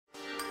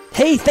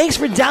Hey, thanks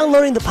for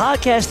downloading the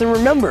podcast, and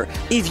remember,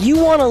 if you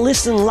want to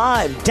listen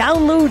live,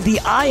 download the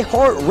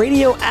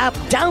iHeartRadio app,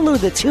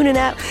 download the TuneIn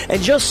app,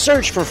 and just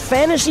search for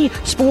Fantasy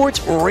Sports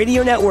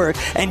Radio Network,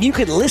 and you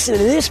can listen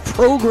to this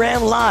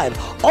program live.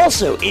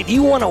 Also, if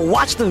you want to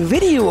watch the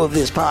video of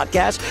this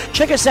podcast,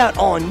 check us out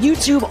on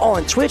YouTube,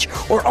 on Twitch,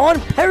 or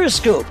on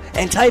Periscope,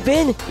 and type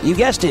in, you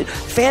guessed it,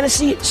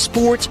 Fantasy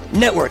Sports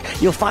Network.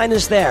 You'll find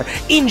us there.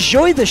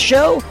 Enjoy the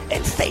show,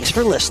 and thanks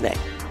for listening.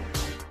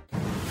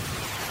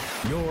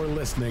 You're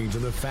listening to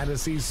the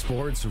Fantasy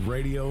Sports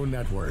Radio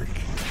Network.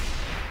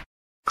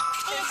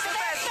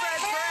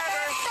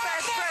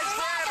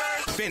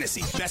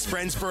 Fantasy Best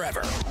Friends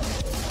Forever.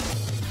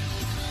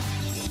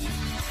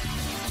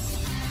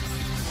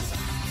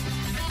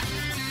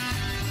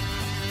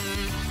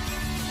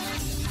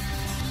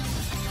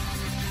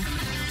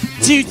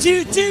 Do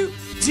do do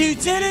do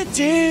do do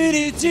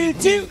do do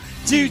do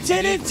do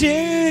do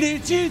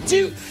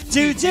do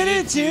do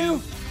do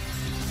do.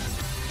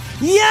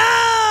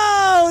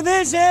 Yo,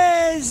 this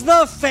is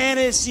the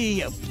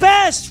Fantasy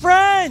Best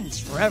Friends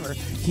Forever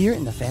here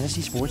in the Fantasy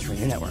Sports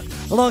Radio Network.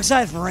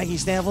 Alongside Frankie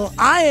Stanfield,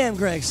 I am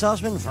Greg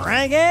Sussman.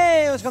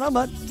 Frankie, what's going on,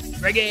 bud?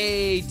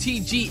 Greggy,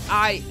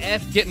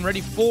 TGIF, getting ready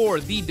for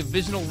the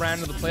divisional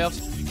round of the playoffs.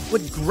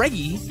 What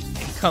Greggy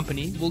and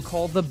company will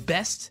call the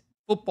best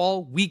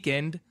football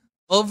weekend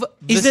of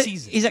the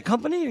season. Is that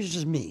company or is it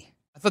just me?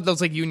 I thought that was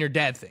like you and your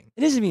dad thing.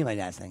 It is me and my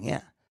dad's thing, yeah.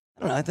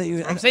 I don't know. I thought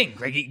you. I'm saying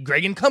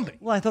Greg and company.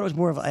 Well, I thought it was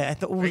more of. I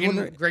thought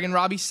Greg and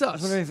Robbie I Suss.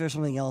 was wondering if there's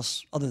something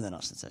else other than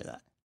us that say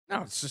that.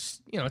 No, it's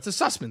just it's a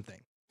Sussman thing.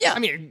 Yeah, I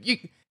mean,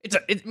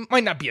 it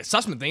might not be a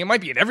Sussman thing. It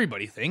might be an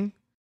everybody thing.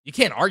 You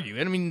can't argue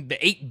it. I mean,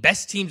 the 8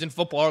 best teams in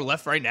football are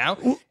left right now,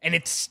 and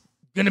it's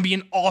going to be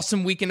an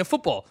awesome weekend of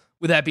football.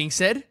 With that being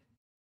said, a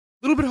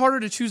little bit harder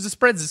to choose the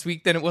spreads this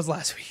week than it was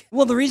last week.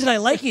 Well, the reason I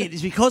like it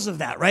is because of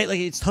that, right? Like,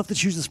 it's tough to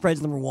choose the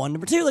spreads, number one.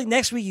 Number two, like,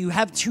 next week you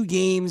have 2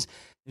 games.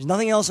 There's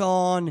nothing else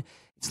on.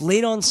 It's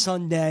late on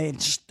Sunday.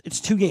 It's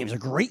 2 games. They're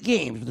great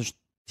games, but there's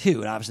 2,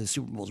 and obviously the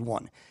Super Bowl's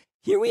 1.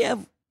 Here we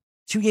have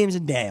 2 games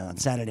a day on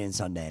Saturday and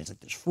Sunday. It's like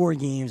there's 4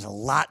 games, a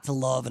lot to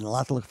love and a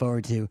lot to look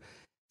forward to.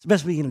 It's the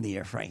best weekend of the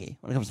year, Frankie,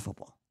 when it comes to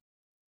football.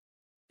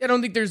 I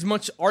don't think there's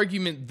much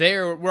argument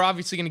there. We're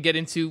obviously going to get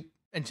into,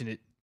 mention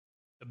it,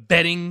 the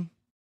betting,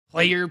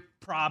 player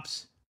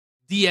props,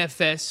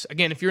 DFS.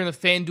 Again, if you're in the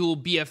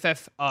FanDuel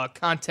BFF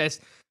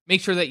contest, make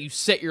sure that you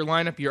set your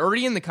lineup. You're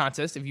already in the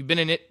contest. If you've been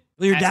in it,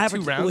 Will your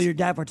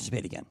dad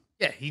participate again?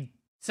 Yeah, he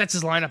sets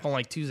his lineup on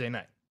like Tuesday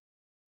night.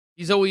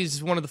 He's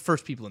always one of the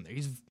first people in there.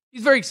 He's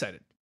very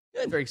excited.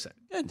 Good. Very excited.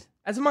 Good.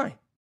 As am I.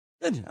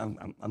 Good.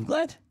 I'm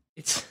glad.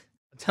 I'm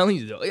telling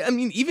you though. I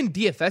mean, even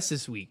DFS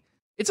this week,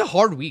 it's a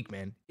hard week,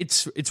 man.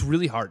 It's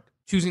really hard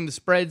choosing the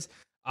spreads.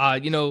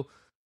 I'm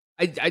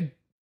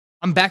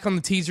back on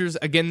the teasers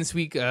again this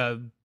week.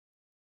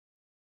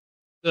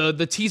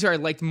 The teaser I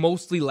liked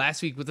mostly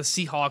last week with the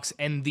Seahawks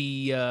and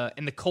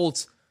the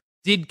Colts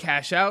did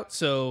cash out,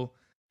 so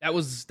that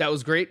was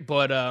great.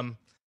 But yeah,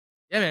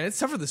 man, it's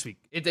tougher this week.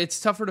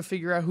 It's tougher to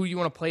figure out who you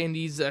want to play in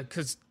these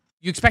because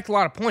you expect a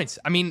lot of points.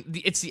 I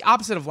mean, it's the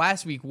opposite of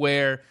last week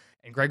where,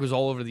 and Greg was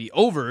all over the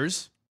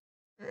overs.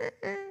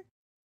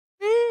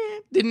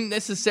 Didn't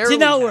necessarily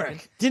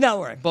Did not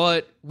work.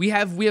 But we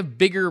have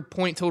bigger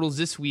point totals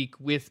this week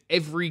with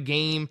every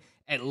game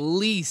at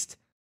least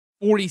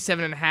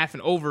 47.5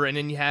 and over, and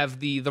then you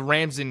have the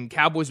Rams and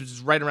Cowboys, which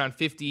is right around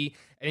 50,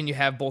 and then you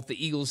have both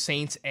the Eagles,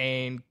 Saints,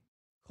 and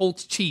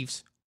Colts,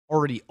 Chiefs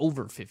already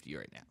over 50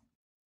 right now.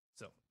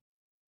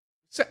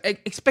 So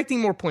expecting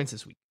more points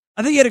this week.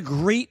 I think you had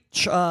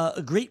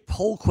a great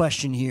poll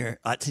question here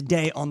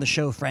today on the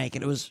show, Frank,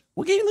 and it was,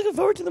 what game are you looking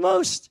forward to the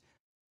most?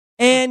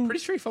 And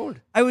pretty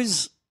straightforward. I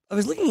was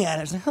looking at it,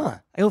 I was like,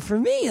 I go, for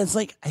me, it's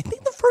like, I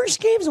think the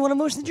first game is the one I'm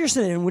most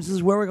interested in, which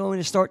is where we're going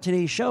to start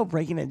today's show,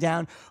 breaking it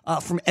down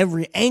from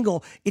every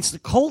angle. It's the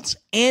Colts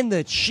and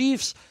the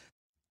Chiefs.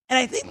 And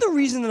I think the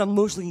reason that I'm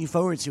most looking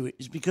forward to it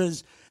is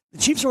because the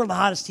Chiefs are one of the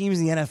hottest teams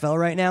in the NFL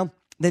right now.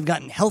 They've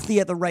gotten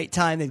healthy at the right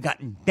time. They've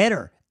gotten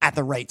better at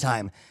the right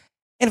time.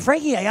 And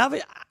Frankie,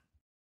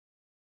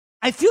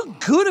 I feel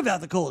good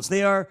about the Colts.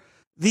 They are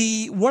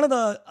the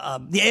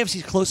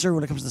AFC's closer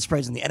when it comes to the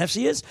spreads than the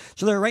NFC is.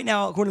 So they're right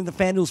now, according to the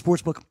FanDuel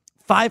Sportsbook,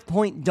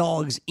 5-point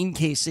dogs in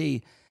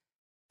KC.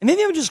 And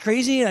maybe I'm just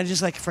crazy and I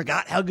just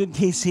forgot how good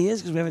KC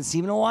is because we haven't seen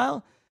him in a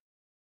while.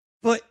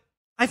 But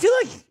I feel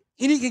like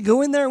Indy could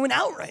go in there and win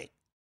outright.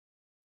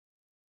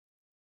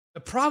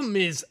 The problem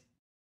is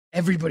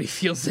everybody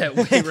feels that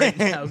way right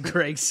now,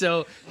 Greg.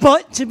 So,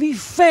 but to be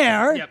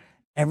fair,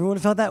 everyone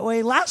felt that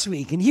way last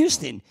week in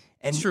Houston.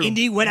 And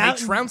Indy went out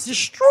and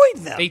destroyed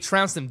them. They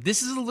trounced them.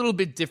 This is a little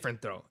bit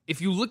different, though. If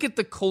you look at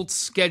the Colts'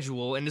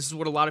 schedule, and this is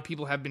what a lot of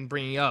people have been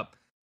bringing up,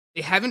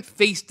 they haven't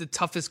faced the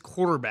toughest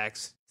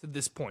quarterbacks to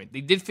this point.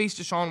 They did face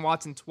Deshaun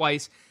Watson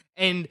twice.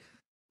 And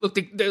look,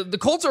 the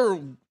Colts are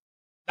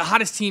the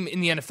hottest team in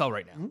the NFL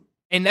right now. Mm-hmm.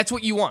 And that's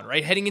what you want,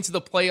 right? Heading into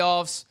the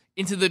playoffs,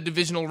 into the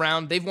divisional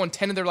round, they've won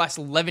 10 of their last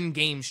 11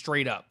 games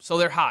straight up. So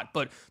they're hot.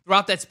 But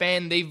throughout that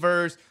span, they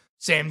versed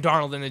Sam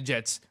Darnold and the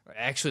Jets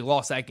actually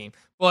lost that game.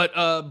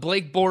 But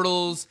Blake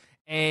Bortles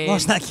and...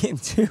 Lost that game,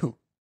 too.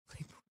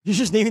 You're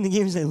just naming the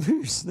games they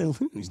lose. They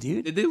lose,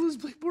 dude. Did they lose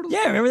Blake Bortles?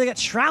 Yeah, remember they got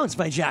trounced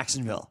by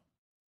Jacksonville.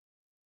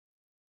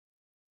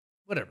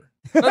 Whatever.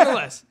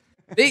 Nonetheless,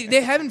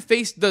 they haven't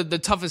faced the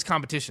toughest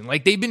competition.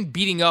 Like, they've been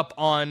beating up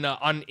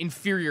on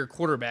inferior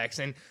quarterbacks.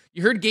 And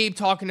you heard Gabe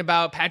talking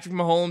about Patrick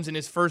Mahomes in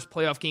his first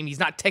playoff game. He's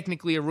not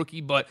technically a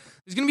rookie, but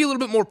there's going to be a little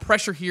bit more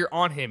pressure here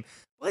on him.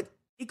 But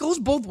it goes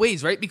both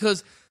ways, right?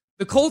 Because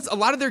the Colts, a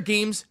lot of their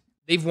games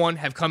they've won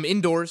have come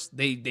indoors.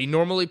 They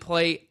normally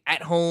play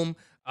at home.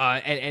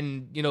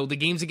 And you know, the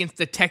games against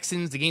the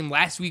Texans, the game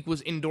last week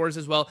was indoors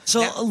as well.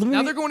 So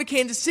now they're going to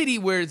Kansas City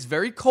where it's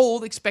very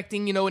cold,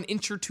 expecting, you know, an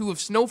inch or two of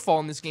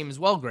snowfall in this game as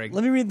well, Greg.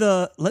 Let me read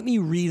the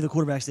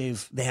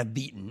quarterbacks they have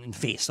beaten and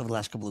faced over the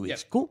last couple of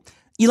weeks. Yep. Cool.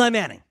 Eli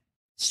Manning,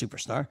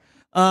 superstar.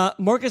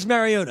 Marcus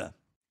Mariota,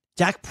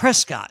 Dak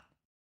Prescott,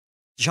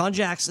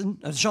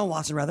 Deshaun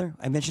Watson, rather.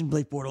 I mentioned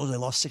Blake Bortles. They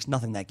lost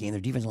 6-0 that game. Their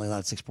defense only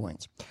allowed 6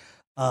 points.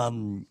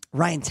 Ryan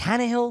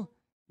Tannehill,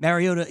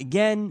 Mariota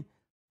again,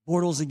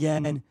 Bortles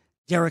again,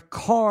 Derek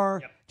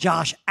Carr,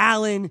 Josh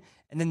Allen,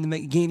 and then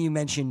the game you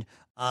mentioned,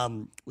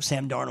 Sam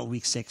Darnold,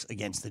 Week 6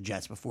 against the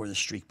Jets before the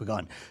streak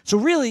begun. So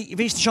really, you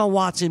face Deshaun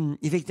Watson,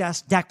 you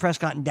face Dak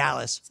Prescott in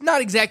Dallas. It's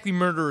not exactly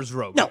murderer's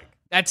row. No. Greg.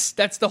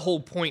 That's the whole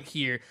point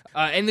here.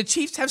 And the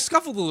Chiefs have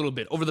scuffled a little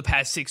bit over the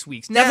past 6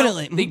 weeks. Now,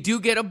 Definitely. They do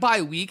get a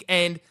bye week,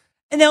 and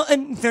now,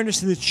 in fairness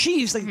to the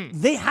Chiefs,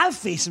 they have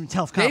faced some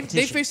tough competition.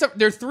 they faced up.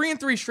 They're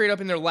 3-3 straight up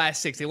in their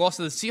last 6. They lost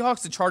to the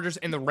Seahawks, the Chargers,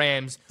 and the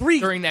Rams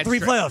during that three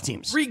stretch. playoff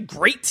teams. 3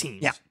 great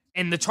teams. Yeah.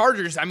 And the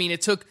Chargers, I mean,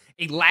 it took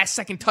a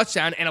last-second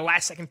touchdown and a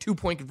last-second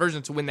 2-point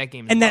conversion to win that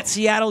game. And that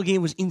Seattle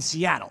game was in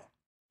Seattle.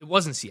 It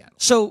was in Seattle.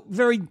 So,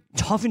 very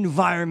tough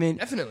environment.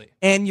 Definitely.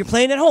 And you're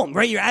playing at home,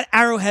 right? You're at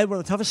Arrowhead, one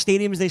of the toughest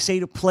stadiums, they say,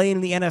 to play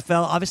in the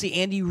NFL. Obviously,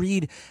 Andy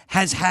Reid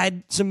has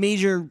had some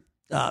major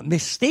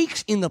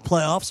mistakes in the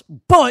playoffs,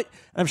 but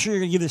I'm sure you're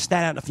going to give this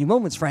stat out in a few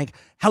moments, Frank,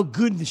 how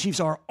good the Chiefs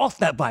are off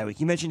that bye week.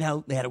 You mentioned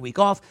how they had a week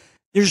off.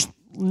 There's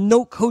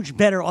no coach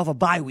better off a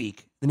bye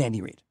week than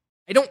Andy Reid.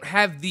 I don't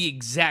have the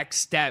exact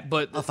stat,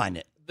 but I'll find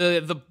it.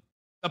 The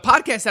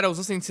podcast that I was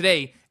listening to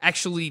today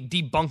actually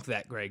debunked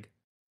that, Greg.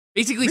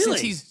 Basically,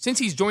 Really? since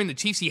he's joined the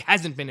Chiefs, he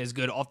hasn't been as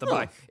good off the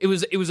bye. It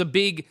was a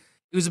big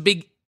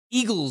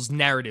Eagles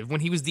narrative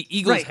when he was the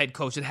Eagles head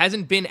coach. It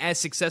hasn't been as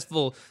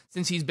successful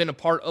since he's been a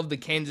part of the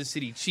Kansas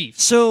City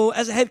Chiefs. So,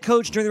 as a head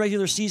coach during the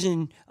regular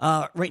season,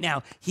 right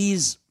now,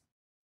 he's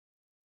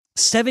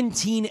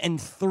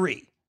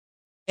 17-3.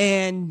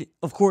 And,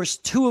 of course,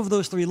 2 of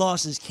those 3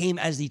 losses came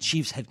as the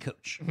Chiefs head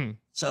coach. Mm-hmm.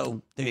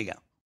 So, there you go.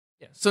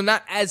 Yeah, so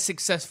not as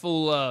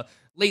successful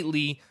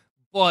lately,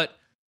 but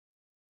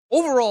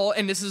overall,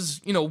 and this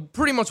is, you know,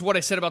 pretty much what I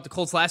said about the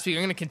Colts last week,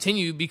 I'm going to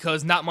continue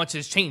because not much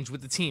has changed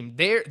with the team.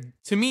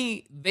 To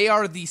me, they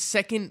are the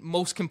second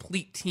most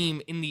complete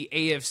team in the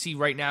AFC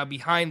right now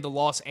behind the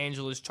Los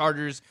Angeles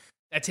Chargers.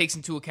 That takes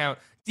into account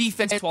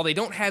defense. While they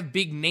don't have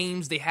big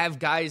names, they have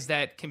guys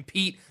that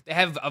compete. They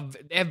have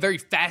very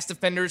fast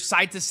defenders,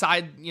 side to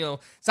side, you know,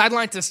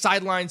 sideline to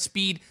sideline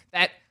speed.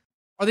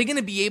 Are they going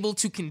to be able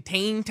to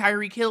contain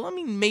Tyreek Hill? I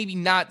mean, maybe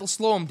not. They'll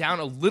slow him down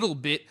a little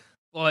bit,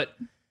 but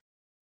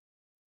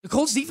the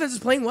Colts defense is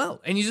playing well.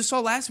 And you just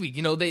saw last week,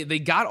 you know, they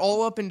got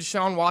all up in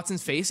Deshaun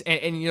Watson's face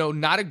and you know,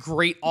 not a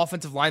great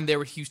offensive line there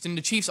with Houston.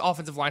 The Chiefs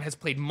offensive line has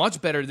played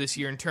much better this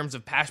year in terms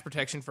of pass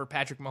protection for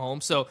Patrick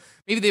Mahomes. So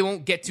maybe they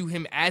won't get to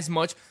him as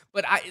much,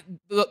 but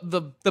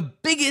the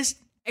biggest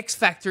X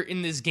factor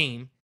in this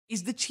game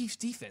is the Chiefs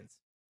defense.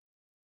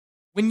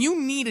 When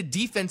you need a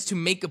defense to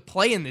make a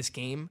play in this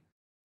game,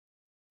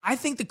 I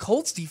think the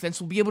Colts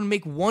defense will be able to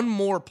make one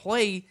more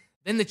play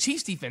than the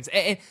Chiefs defense.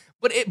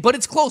 But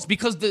it's close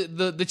because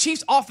the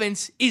Chiefs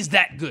offense is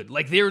that good.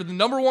 Like, they're the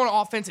number 1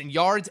 offense in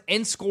yards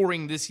and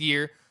scoring this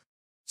year.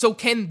 So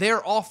can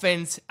their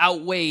offense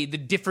outweigh the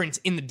difference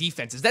in the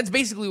defenses? That's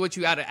basically what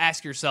you got to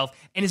ask yourself.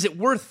 And is it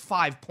worth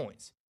 5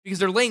 points? Because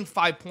they're laying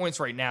 5 points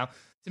right now.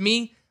 To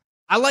me,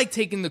 I like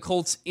taking the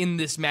Colts in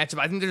this matchup.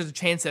 I think there's a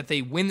chance that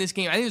they win this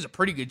game. I think there's a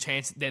pretty good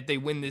chance that they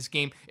win this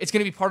game. It's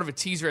going to be part of a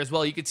teaser as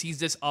well. You could tease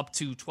this up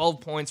to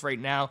 12 points right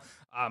now.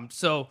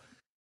 So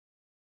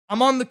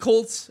I'm on the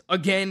Colts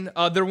again.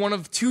 They're one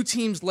of 2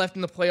 teams left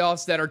in the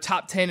playoffs that are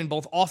top 10 in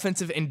both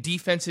offensive and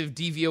defensive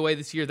DVOA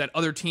this year. That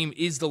other team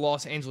is the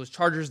Los Angeles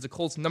Chargers. The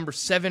Colts, number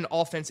 7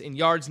 offense in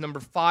yards, number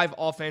 5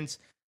 offense.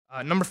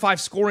 Number 5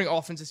 scoring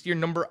offense this year,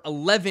 number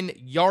 11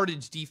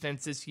 yardage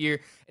defense this year.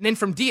 And then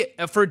for a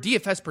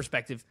DFS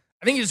perspective,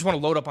 I think you just want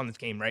to load up on this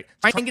game, right?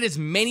 Try and get as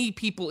many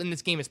people in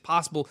this game as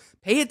possible.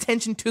 Pay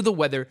attention to the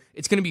weather.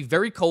 It's going to be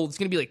very cold. It's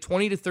going to be like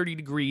 20 to 30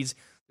 degrees.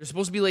 There's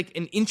supposed to be like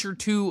an inch or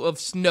 2 of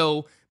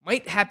snow.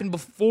 Might happen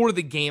before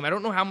the game. I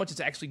don't know how much it's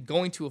actually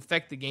going to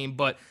affect the game,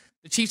 but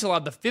the Chiefs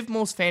allowed the 5th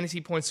most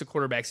fantasy points to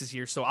quarterbacks this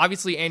year, so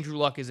obviously Andrew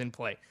Luck is in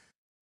play.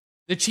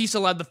 The Chiefs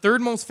allowed the 3rd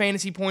most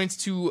fantasy points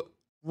to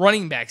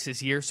running backs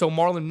this year, so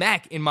Marlon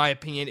Mack, in my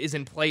opinion, is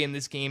in play in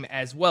this game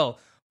as well.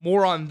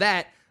 More on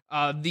that.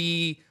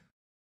 The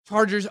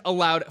Chargers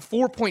allowed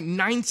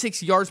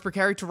 4.96 yards per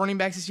carry to running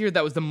backs this year.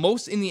 That was the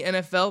most in the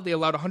NFL. They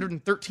allowed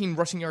 113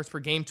 rushing yards per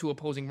game to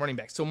opposing running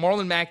backs. So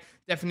Marlon Mack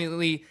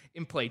definitely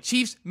in play.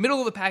 Chiefs, middle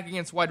of the pack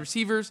against wide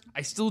receivers.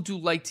 I still do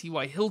like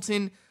T.Y.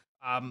 Hilton.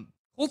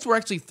 Colts were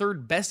actually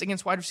third best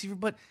against wide receiver,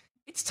 but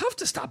it's tough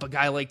to stop a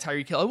guy like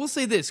Tyreek Hill. I will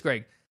say this,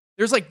 Greg.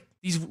 There's like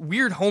these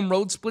weird home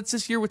road splits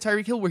this year with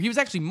Tyreek Hill where he was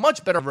actually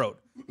much better on the road.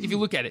 If you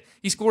look at it,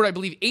 he scored, I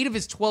believe, 8 of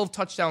his 12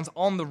 touchdowns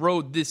on the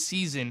road this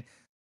season.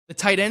 The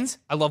tight ends,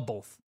 I love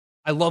both.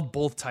 I love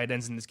both tight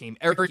ends in this game.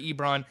 Eric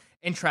Ebron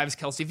and Travis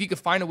Kelce. If you could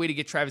find a way to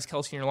get Travis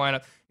Kelce in your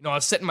lineup, I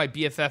was setting my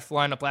BFF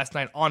lineup last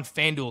night on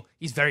FanDuel.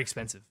 He's very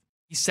expensive.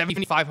 He's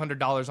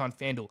 $7,500 on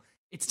FanDuel.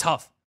 It's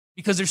tough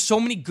because there's so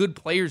many good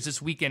players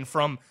this weekend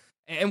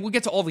and we'll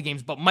get to all the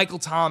games, but Michael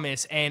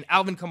Thomas and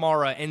Alvin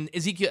Kamara and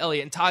Ezekiel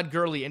Elliott and Todd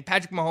Gurley and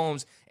Patrick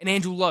Mahomes and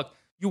Andrew Luck.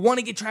 You want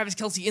to get Travis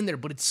Kelce in there,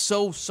 but it's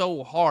so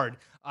hard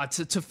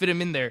to fit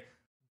him in there.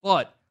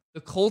 But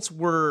the Colts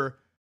allowed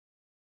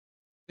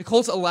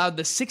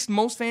the 6th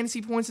most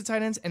fantasy points to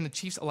tight ends, and the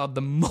Chiefs allowed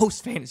the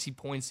most fantasy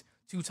points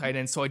to tight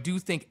ends. So I do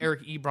think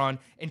Eric Ebron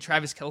and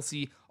Travis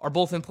Kelce are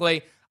both in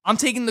play. I'm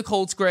taking the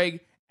Colts,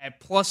 Greg, at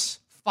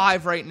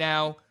 +5 right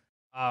now.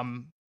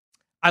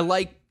 I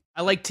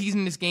like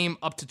teasing this game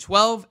up to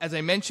 12. As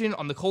I mentioned,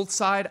 on the Colts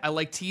side, I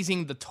like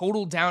teasing the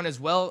total down as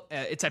well.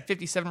 It's at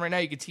 57 right now.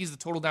 You could tease the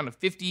total down to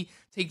 50.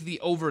 Take the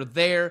over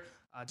there.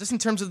 Just in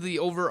terms of the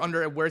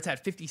over-under where it's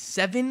at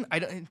 57,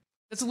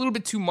 that's a little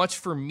bit too much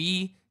for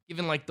me,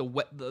 given like the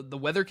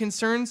weather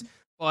concerns.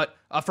 But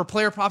for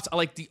player props, I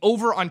like the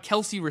over on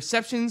Kelce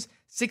receptions,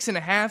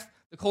 6.5.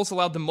 The Colts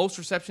allowed the most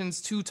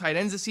receptions to tight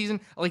ends this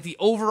season. I like the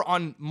over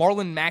on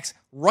Marlon Mack's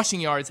rushing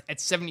yards at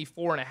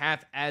 74.5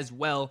 as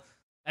well.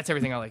 That's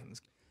everything I like in this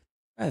game.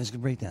 All right, there's a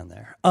good breakdown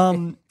there.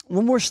 One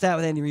more stat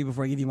with Andy Reid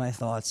before I give you my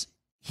thoughts.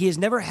 He has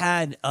never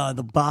had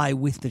the bye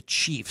with the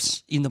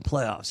Chiefs in the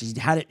playoffs.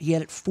 He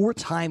had it 4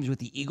 times with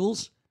the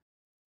Eagles.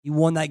 He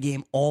won that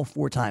game all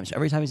 4 times.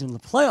 Every time he's in the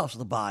playoffs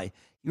with a bye,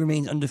 he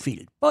remains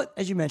undefeated. But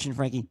as you mentioned,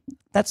 Frankie,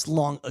 that's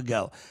long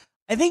ago.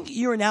 I think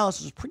your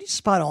analysis was pretty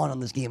spot on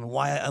this game and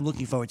why I'm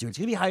looking forward to it. It's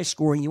going to be high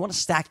scoring. You want to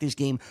stack this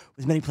game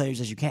with as many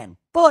players as you can.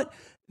 But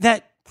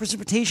that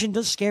precipitation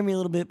does scare me a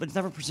little bit, but it's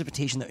never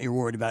precipitation that you're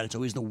worried about. It's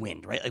always the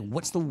wind, right? Like,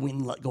 what's the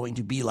wind going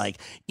to be like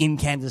in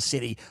Kansas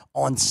City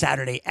on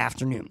Saturday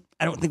afternoon?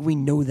 I don't think we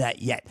know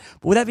that yet.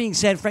 But with that being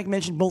said, Frank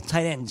mentioned both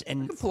tight ends.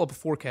 And I can pull up a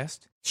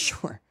forecast.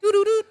 Sure.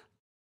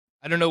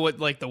 I don't know what,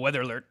 like, the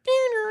weather alert.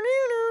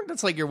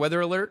 That's like your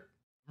weather alert.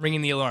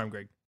 Ringing the alarm,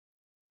 Greg.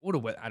 I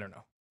don't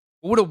know.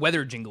 What would a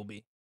weather jingle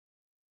be?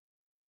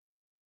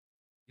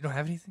 You don't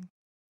have anything?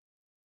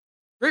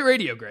 Great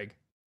radio, Greg.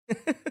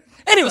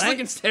 Anyway, just look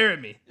and stare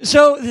at me.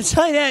 So the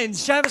tight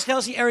ends, Travis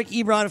Kelce, Eric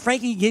Ebron,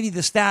 Frankie gave you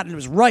the stat, and it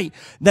was right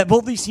that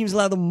both these teams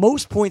allow the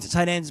most points at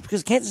tight ends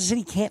because Kansas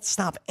City can't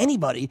stop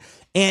anybody,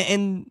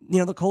 and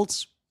the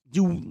Colts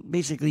do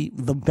basically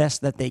the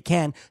best that they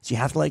can. So you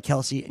have to like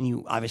Kelce, and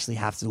you obviously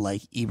have to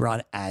like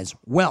Ebron as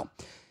well.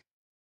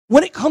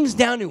 When it comes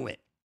down to it,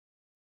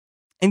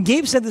 and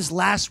Gabe said this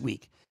last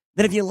week,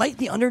 that if you like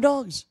the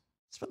underdogs,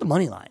 split the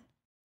money line.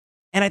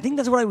 And I think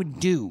that's what I would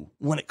do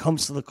when it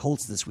comes to the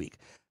Colts this week.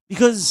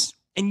 Because,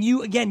 and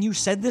you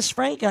said this,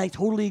 Frank, and I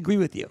totally agree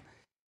with you.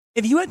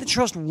 If you had to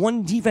trust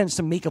one defense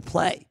to make a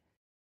play,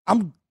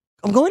 I'm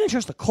going to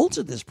trust the Colts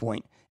at this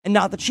point and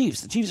not the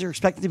Chiefs. The Chiefs are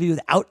expected to be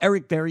without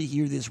Eric Berry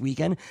here this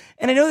weekend.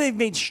 And I know they've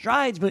made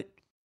strides, but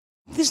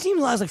this team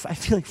allows, I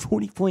feel like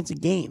 40 points a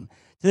game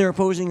to their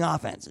opposing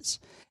offenses.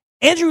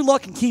 Andrew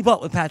Luck can keep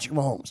up with Patrick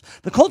Mahomes.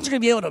 The Colts are going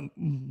to be able to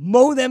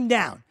mow them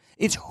down.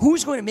 It's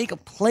who's going to make a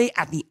play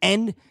at the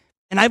end,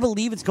 and I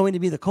believe it's going to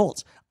be the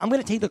Colts. I'm going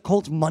to take the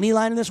Colts money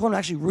line in this one. I'm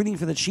actually rooting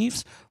for the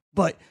Chiefs,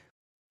 but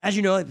as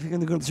you know, if you're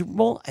going to go to the Super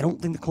Bowl, I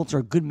don't think the Colts are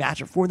a good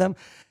matchup for them.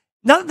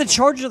 Not that the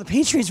Chargers or the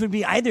Patriots would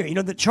be either.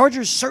 The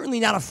Chargers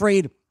certainly not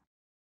afraid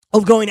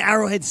of going to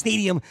Arrowhead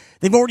Stadium.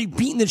 They've already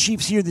beaten the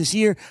Chiefs here this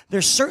year.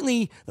 They're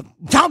certainly,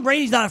 Tom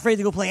Brady's not afraid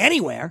to go play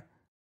anywhere.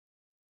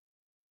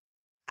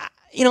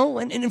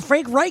 And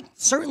Frank Reich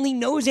certainly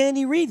knows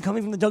Andy Reid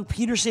coming from the Doug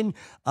Peterson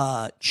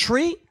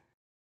tree.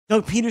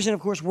 Doug Peterson, of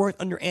course, worked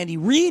under Andy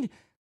Reid.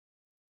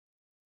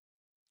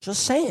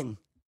 Just saying.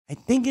 I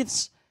think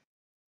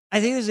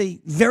there's a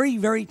very,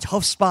 very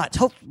tough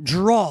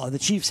draw the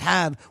Chiefs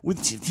have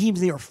with teams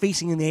they are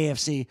facing in the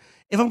AFC.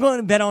 If I'm going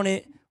to bet on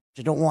it, which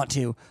I don't want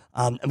to,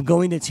 I'm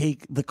going to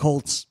take the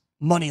Colts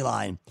money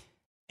line,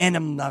 and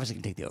I'm obviously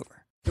going to take the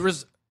over. There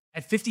was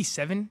at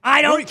 57.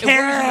 I don't care.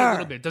 It worries you a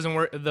little bit. Doesn't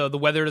worry, the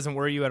weather doesn't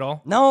worry you at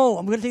all. No,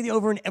 I'm going to take the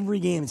over in every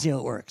game and see how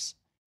it works.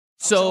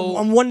 So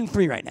I'm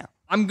 1-3 right now.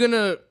 I'm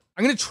gonna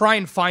try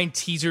and find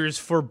teasers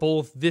for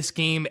both this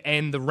game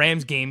and the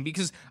Rams game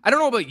because I don't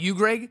know about you,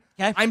 Greg.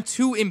 Okay. I'm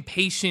too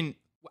impatient.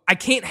 I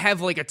can't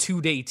have like a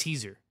 2-day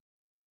teaser.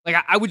 Like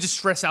I would just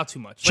stress out too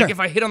much. Sure. Like if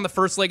I hit on the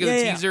first leg of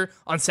the teaser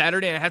on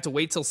Saturday and I have to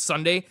wait till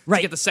Sunday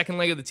to get the second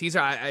leg of the teaser,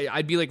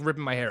 I'd be like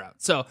ripping my hair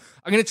out. So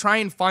I'm gonna try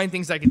and find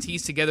things I can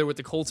tease together with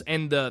the Colts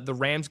and the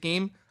Rams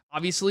game,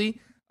 obviously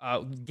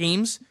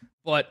games.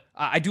 But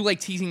I do like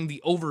teasing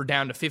the over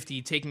down to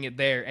 50, taking it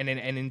there, and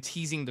then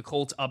teasing the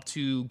Colts up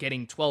to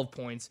getting 12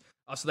 points.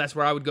 So that's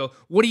where I would go.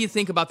 What do you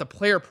think about the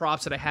player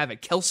props that I have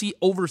at Kelce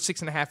over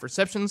 6.5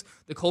 receptions?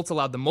 The Colts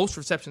allowed the most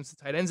receptions to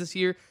tight ends this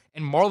year,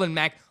 and Marlon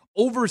Mack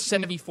over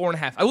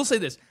 74.5. I will say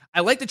this.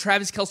 I like the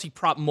Travis Kelce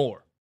prop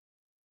more,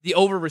 the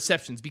over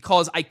receptions,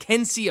 because I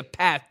can see a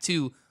path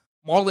to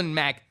Marlon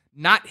Mack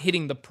not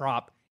hitting the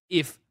prop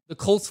if the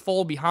Colts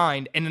fall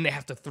behind and then they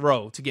have to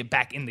throw to get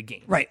back in the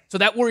game. Right. So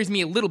that worries me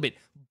a little bit.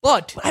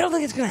 But I don't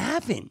think it's going to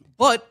happen.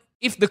 But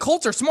if the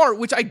Colts are smart,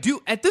 which I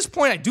do, at this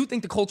point, I do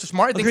think the Colts are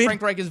smart. I think Agreed.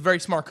 Frank Reich is a very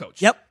smart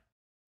coach. Yep.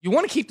 You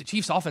want to keep the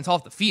Chiefs' offense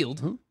off the field.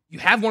 Mm-hmm. You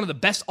have one of the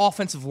best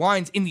offensive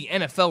lines in the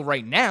NFL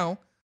right now.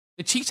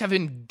 The Chiefs have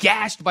been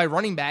gashed by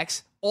running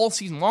backs all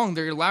season long.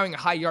 They're allowing a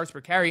high yards per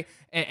carry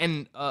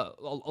and a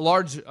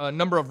large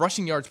number of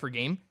rushing yards per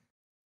game.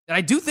 And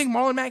I do think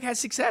Marlon Mack has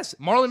success.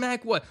 Marlon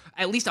Mack,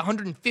 at least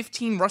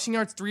 115 rushing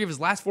yards, 3 of his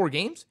last 4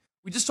 games?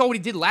 We just saw what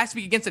he did last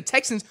week against the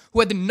Texans, who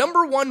had the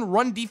number 1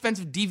 run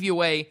defensive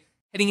DVOA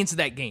heading into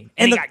that game.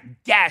 And he got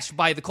gashed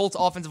by the Colts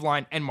offensive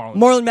line and Marlon.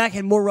 Marlon Mack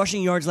had more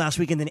rushing yards last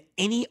weekend than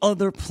any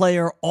other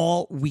player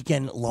all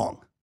weekend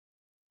long.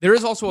 There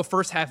is also a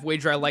first half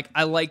wager I like.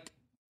 I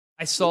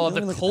saw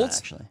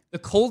the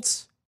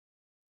Colts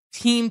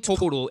team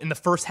total in the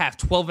first half,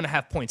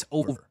 12.5 points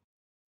over.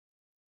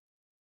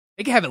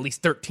 They could have at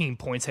least 13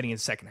 points heading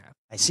into the second half.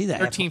 I see that.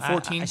 13,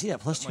 14. I see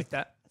that. Plus 2. Like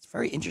that. That's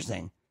very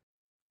interesting.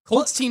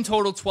 Colts team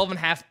total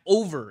 12.5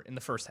 over in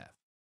the first half.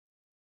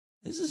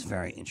 This is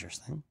very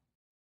interesting.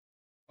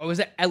 Oh, was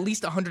it at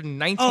least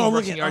 119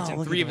 rushing yards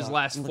and 3 of his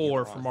last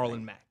 4 for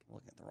Marlon Mack?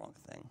 Look at the wrong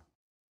thing.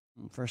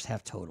 First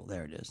half total.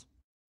 There it is.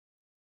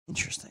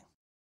 Interesting.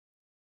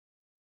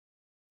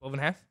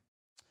 12.5?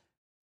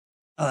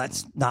 Oh,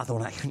 that's not the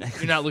one I could.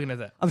 You're not looking at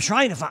that. I'm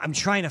trying to find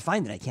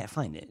it. I can't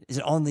find it. Is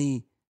it on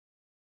the?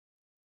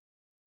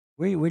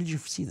 Where did you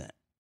see that?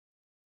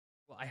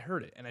 Well, I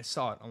heard it and I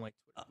saw it on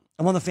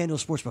I'm on the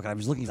FanDuel Sportsbook and I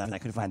was looking for that and I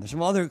couldn't find it. There's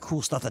some other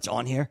cool stuff that's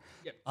on here.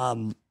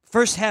 Yep.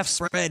 First half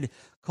spread,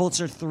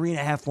 Colts are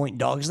 3.5-point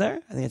dogs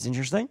there. I think that's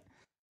interesting.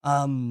 It's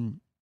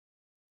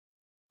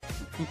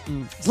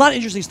a lot of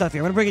interesting stuff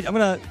here. I'm going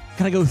to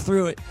kind of go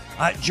through it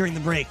during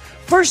the break.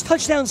 First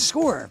touchdown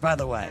scorer, by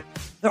the way.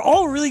 They're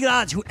all really good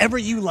odds, whoever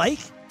you like.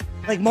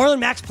 Like Marlon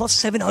Mack's plus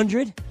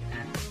 700.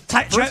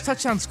 First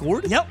touchdown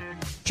scored? Yep.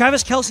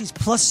 Travis Kelce's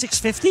plus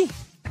 650.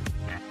 Are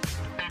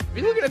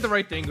you looking at the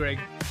right thing, Greg?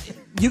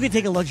 You can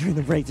take a luxury in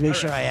the break to make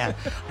sure I am.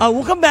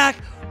 We'll come back.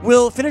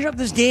 We'll finish up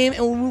this game,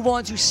 and we'll move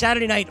on to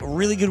Saturday night. A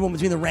really good one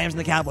between the Rams and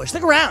the Cowboys.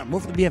 Stick around.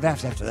 More for the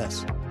BFFs after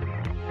this.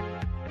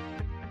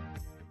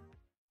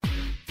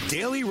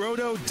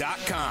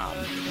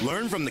 DailyRoto.com.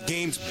 Learn from the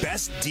game's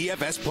best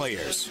DFS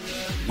players.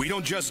 We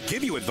don't just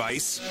give you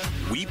advice,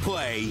 we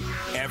play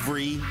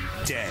every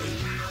day.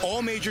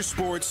 All major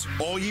sports,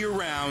 all year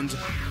round,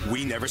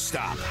 we never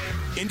stop.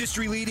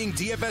 Industry-leading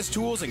DFS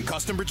tools and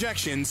custom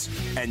projections,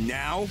 and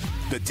now,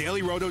 the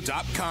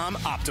DailyRoto.com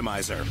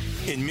Optimizer.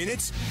 In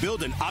minutes,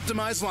 build an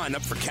optimized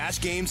lineup for cash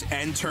games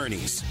and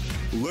tourneys.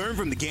 Learn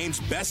from the game's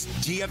best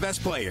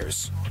DFS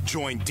players.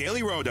 Join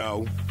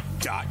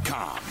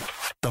DailyRoto.com.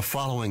 The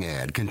following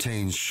ad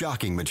contains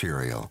shocking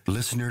material.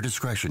 Listener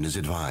discretion is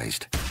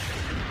advised.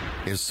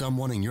 Is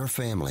someone in your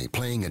family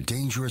playing a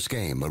dangerous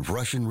game of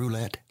Russian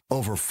roulette?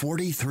 Over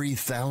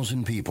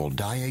 43,000 people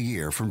die a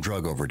year from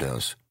drug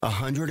overdose.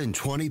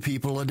 120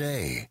 people a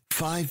day.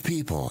 5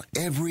 people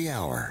every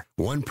hour.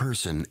 1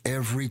 person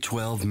every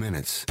 12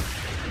 minutes.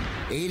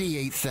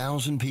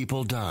 88,000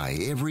 people die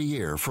every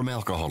year from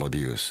alcohol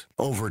abuse.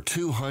 Over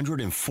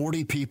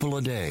 240 people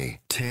a day.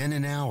 10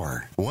 an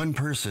hour. 1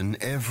 person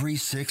every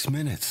 6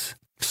 minutes.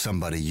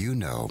 Somebody you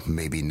know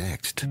may be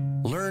next.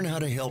 Learn how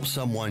to help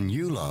someone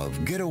you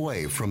love get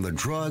away from the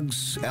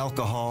drugs,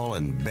 alcohol,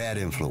 and bad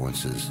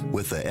influences.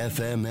 With the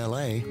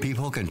FMLA,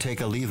 people can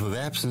take a leave of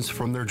absence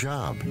from their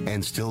job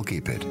and still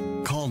keep it.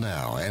 Call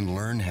now and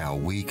learn how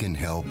we can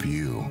help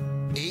you.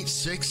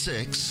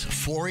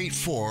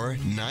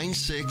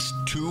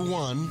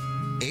 866-484-9621.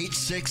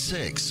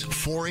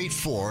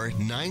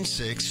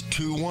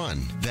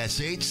 866-484-9621. That's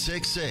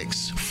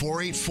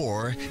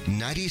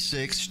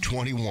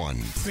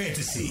 866-484-9621.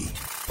 Fantasy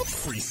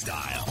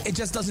freestyle. It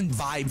just doesn't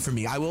vibe for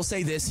me. I will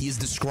say this. He is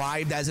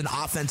described as an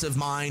offensive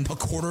mind, a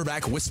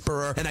quarterback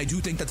whisperer, and I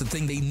do think that's the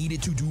thing they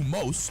needed to do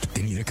most.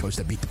 They need a coach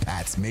that beat the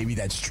Pats. Maybe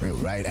that's true,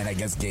 right? And I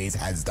guess Gaze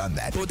has done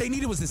that. But what they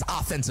needed was this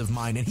offensive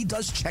mind, and he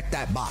does check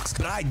that box.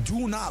 But I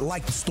do not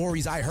like the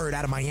stories I heard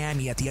out of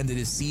Miami at the end of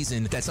this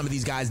season that some of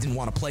these guys didn't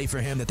want to play for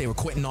him, that they were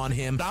quitting on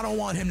him. But I don't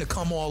want him to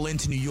come all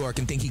into New York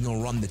and think he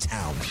can run the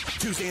town.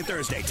 Tuesday and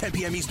Thursday, 10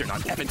 p.m. Eastern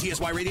on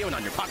FNTSY Radio and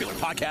on your popular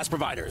podcast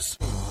providers.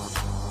 So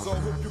I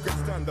hope you can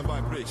stand the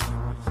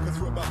vibration, because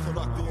we're about to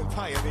rock the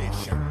entire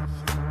nation.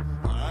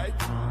 Alright?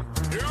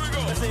 Here we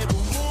go. Let's say boom,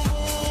 boom,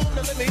 boom.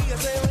 Now let me hear you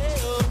say,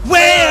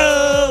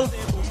 well.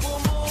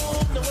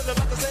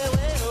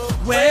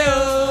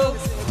 Well.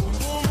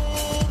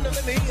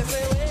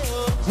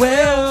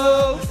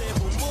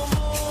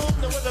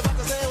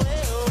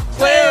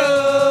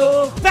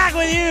 Well. Back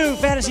with you,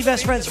 Fantasy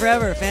fantasy best friends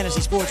forever,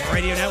 Fantasy Sports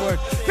Radio Network.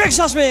 Greg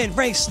Sussman,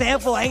 Frank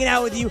Stanfield hanging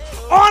out with you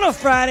on a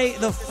Friday,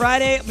 the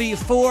Friday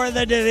before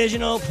the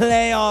divisional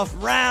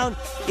playoff round.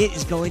 It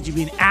is going to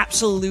be an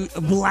absolute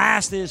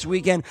blast this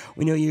weekend.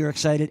 We know you're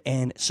excited,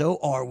 and so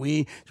are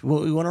we. So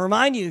what we want to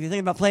remind you, if you're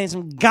thinking about playing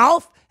some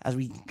golf, as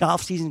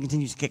golf season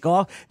continues to kick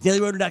off,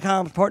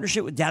 DailyRoto.com's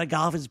partnership with Data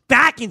Golf is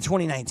back in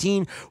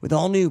 2019 with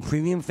all new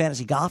premium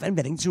fantasy golf and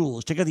betting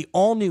tools. Check out the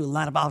all-new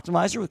lineup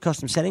optimizer with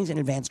custom settings and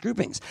advanced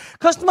groupings.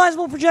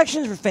 Customizable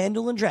projections for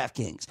FanDuel and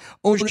DraftKings.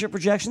 Ownership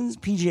projections,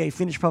 PGA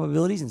finish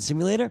probabilities and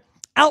simulator.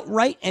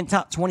 Outright and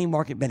top 20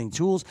 market betting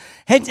tools,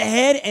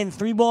 head-to-head and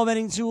 3-ball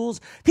betting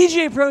tools,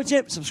 PGA Pro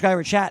Tip,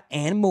 subscriber chat,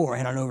 and more.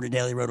 Head on over to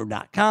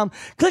DailyRoto.com.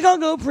 Click on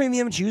Go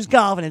Premium, choose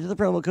Golf, and enter the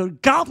promo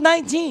code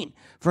GOLF19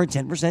 for a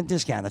 10%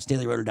 discount. That's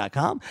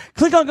DailyRoto.com.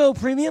 Click on Go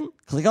Premium,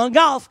 click on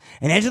Golf,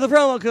 and enter the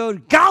promo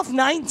code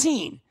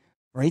GOLF19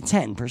 for a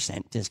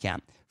 10%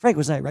 discount. Frank,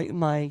 was I right in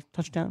my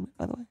touchdown,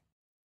 by the way?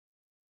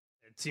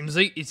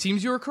 It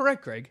seems you were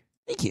correct, Greg.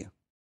 Thank you.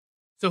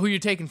 So who you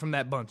taking from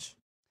that bunch?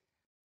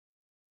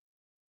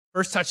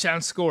 First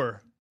touchdown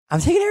scorer. I'm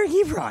taking Eric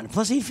Ebron,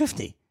 plus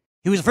 850.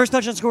 He was the first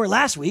touchdown scorer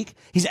last week.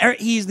 He's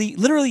the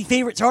literally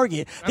favorite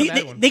target.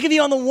 They could be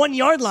on the 1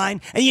 yard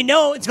line, and you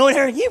know it's going to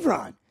Eric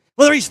Ebron.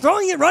 Whether he's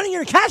throwing it, running it,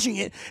 or catching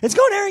it, it's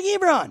going to Eric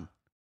Ebron.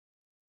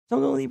 So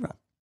I'm going with Ebron.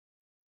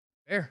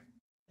 Fair.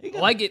 There you go.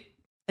 I like it.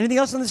 Anything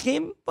else on this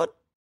game? But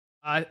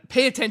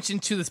pay attention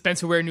to the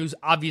Spencer Ware news.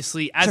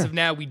 Obviously, as Sure. of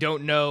now, we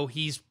don't know.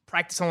 He's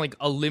practiced on like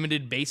a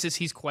limited basis.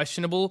 He's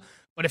questionable.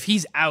 But if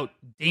he's out,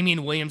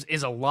 Damian Williams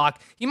is a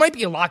lock. He might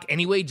be a lock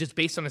anyway, just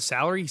based on his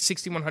salary. He's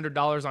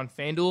 $6,100 on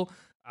FanDuel.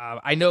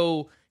 I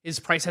know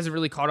his price hasn't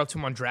really caught up to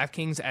him on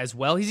DraftKings as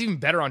well. He's even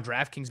better on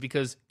DraftKings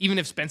because even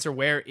if Spencer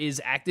Ware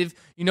is active,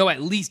 you know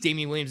at least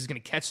Damian Williams is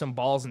going to catch some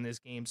balls in this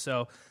game.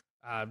 So,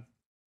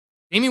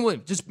 Damian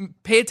Williams, just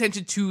pay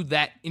attention to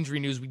that injury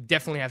news. We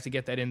definitely have to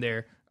get that in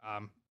there.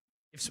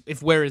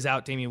 If Ware is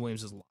out, Damian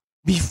Williams is a lock.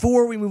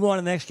 before we move on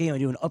to the next game, I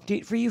do an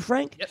update for you,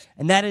 Frank. Yes.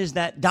 And that is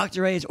that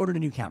Dr. A has ordered a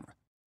new camera.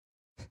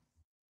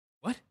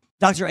 What?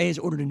 Dr. A has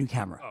ordered a new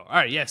camera. Oh, all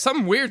right, yeah,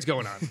 something weird's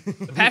going on.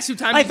 The past two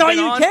times I he's thought been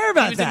you'd on, care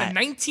about he was that. in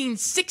the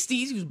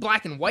 1960s, he was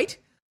black and white,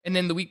 and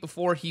then the week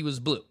before he was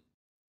blue.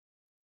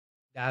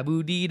 Da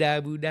boo dee da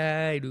boo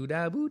da doo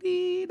da boo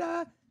dee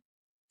da.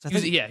 So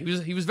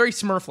He was very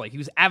Smurf-like. He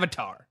was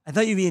Avatar. I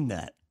thought you'd be into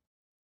that.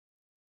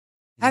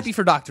 Happy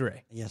for Dr.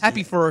 A. Yes,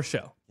 Happy yes. for our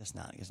show. I guess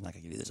not going to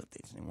give you those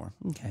updates anymore.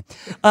 Okay.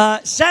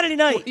 Saturday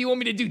night. What do you want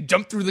me to do?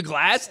 Jump through the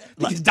glass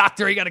because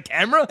Dr. A got a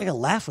camera? Like a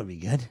laugh would be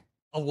good.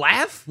 A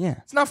laugh? Yeah.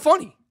 It's not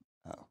funny.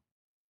 Oh.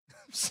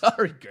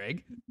 Sorry,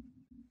 Greg.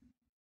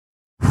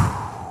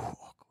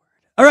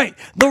 All right,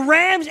 the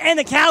Rams and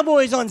the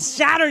Cowboys on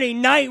Saturday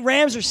night.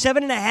 Rams are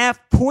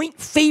 7.5-point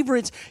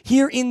favorites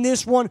here in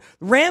this one.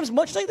 Rams,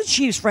 much like the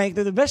Chiefs, Frank,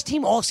 they're the best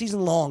team all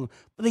season long,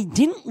 but they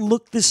didn't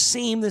look the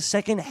same the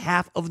second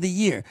half of the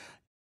year.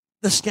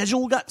 The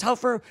schedule got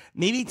tougher.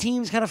 Maybe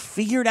teams kind of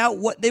figured out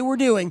what they were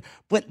doing,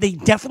 but they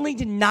definitely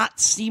did not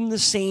seem the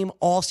same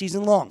all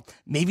season long.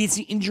 Maybe it's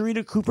the injury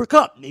to Cooper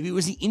Kupp. Maybe it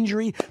was the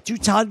injury to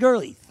Todd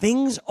Gurley.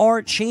 Things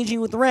are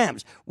changing with the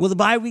Rams. Will the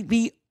bye week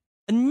be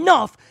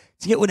enough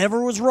to get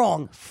whatever was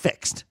wrong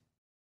fixed?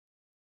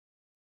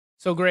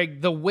 So,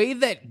 Greg, the way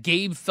that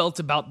Gabe felt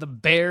about the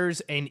Bears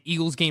and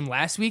Eagles game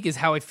last week is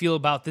how I feel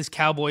about this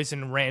Cowboys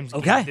and Rams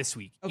game this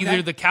week. Okay.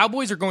 Either the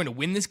Cowboys are going to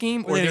win this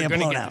game or they're going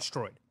to get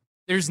destroyed.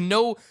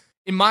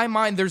 In my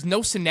mind, there's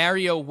no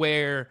scenario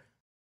where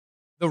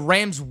the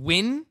Rams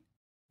win,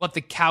 but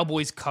the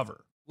Cowboys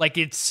cover. Like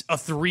it's a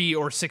 3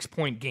 or 6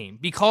 point game.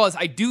 Because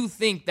I do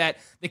think that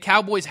the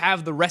Cowboys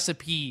have the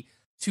recipe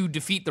to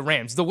defeat the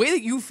Rams. The way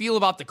that you feel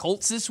about the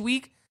Colts this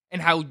week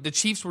and how the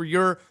Chiefs were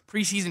your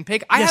preseason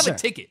pick, I have a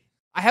ticket.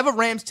 I have a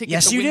Rams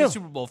ticket to win the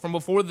Super Bowl from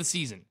before the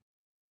season.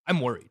 I'm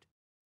worried.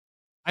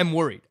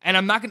 And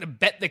I'm not going to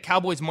bet the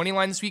Cowboys money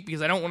line this week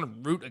because I don't want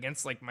to root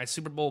against like my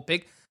Super Bowl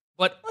pick.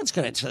 But It's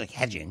good. It's like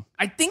hedging.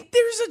 I think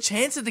there's a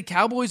chance that the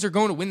Cowboys are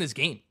going to win this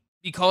game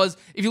because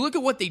if you look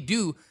at what they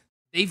do,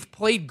 they've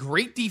played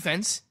great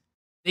defense.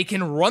 They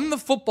can run the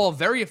football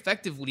very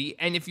effectively.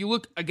 And if you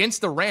look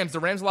against the Rams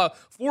allow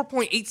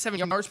 4.87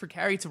 yards per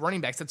carry to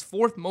running backs. That's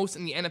fourth most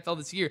in the NFL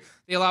this year.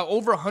 They allow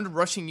over 100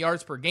 rushing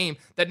yards per game.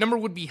 That number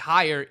would be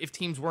higher if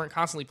teams weren't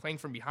constantly playing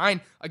from behind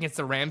against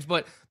the Rams.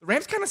 But the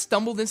Rams kind of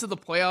stumbled into the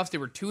playoffs. They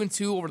were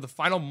 2-2 over the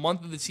final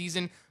month of the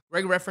season.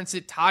 Greg referenced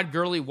it. Todd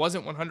Gurley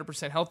wasn't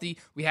 100% healthy.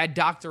 We had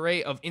Dr.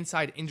 A of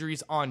Inside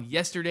Injuries on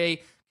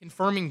yesterday,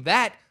 confirming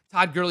that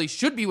Todd Gurley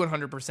should be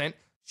 100%,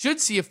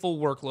 should see a full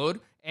workload.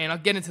 And I'll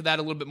get into that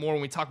a little bit more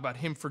when we talk about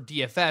him for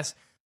DFS.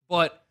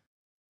 But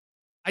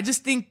I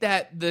just think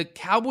that the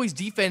Cowboys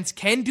defense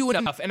can do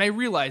enough. And I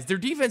realize their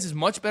defense is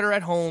much better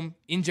at home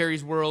in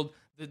Jerry's world.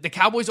 The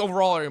Cowboys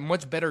overall are a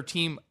much better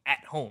team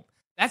at home.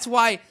 That's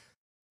why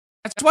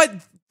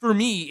for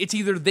me, it's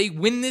either they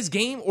win this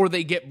game or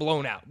they get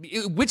blown out.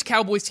 Which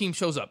Cowboys team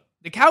shows up?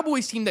 The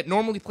Cowboys team that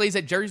normally plays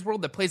at Jerry's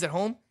world, that plays at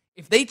home,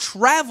 if they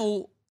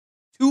travel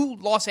to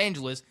Los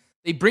Angeles,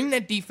 They bring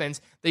that defense.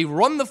 They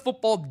run the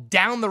football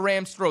down the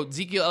Rams' throat.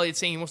 Ezekiel Elliott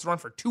saying he wants to run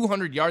for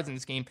 200 yards in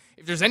this game.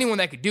 If there's anyone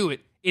that could do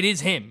it, it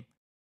is him.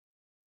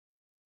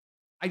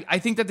 I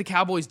think that the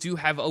Cowboys do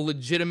have a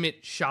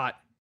legitimate shot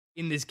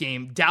in this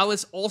game.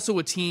 Dallas, also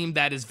a team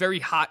that is very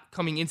hot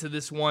coming into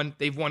this one.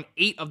 They've won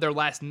 8 of their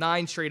last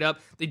 9 straight up.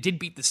 They did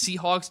beat the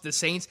Seahawks, the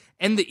Saints,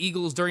 and the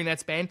Eagles during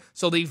that span.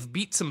 So they've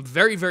beat some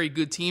very, very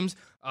good teams.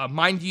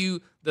 Mind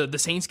you, the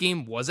Saints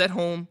game was at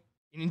home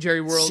in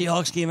Jerry World.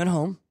 Seahawks game at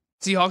home.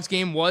 Seahawks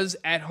game was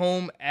at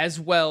home as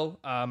well.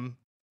 I'm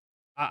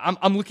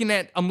looking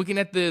at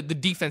the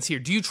defense here.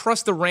 Do you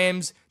trust the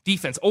Rams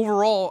defense?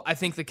 Overall, I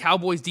think the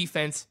Cowboys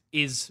defense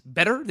is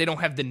better. They don't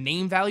have the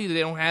name value.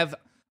 They don't have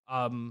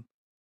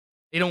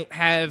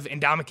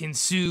Ndamukong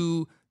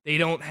Suh. They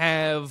don't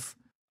have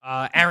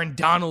Aaron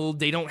Donald.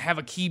 They don't have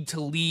Aqib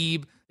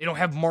Talib. They don't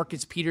have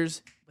Marcus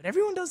Peters. But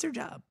everyone does their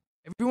job.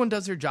 Everyone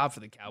does their job for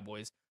the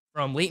Cowboys.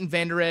 From Leighton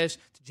Vander Esch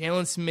to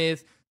Jalen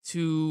Smith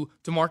to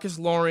Demarcus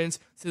Lawrence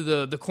to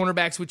the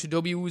cornerbacks with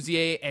Chidobe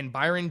Awuzie and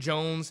Byron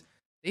Jones.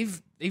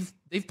 They've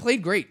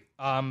played great.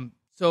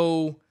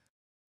 So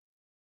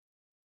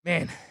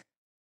man,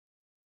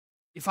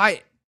 if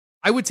I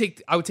would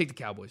take the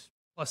Cowboys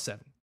 +7,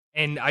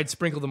 and I'd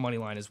sprinkle the money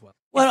line as well.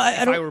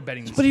 Well, if I were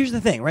betting this but here's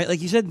the thing, right?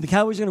 Like you said, the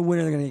Cowboys are going to win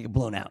or they're going to get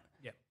blown out.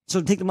 Yeah.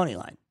 So take the money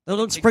line.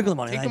 Don't sprinkle the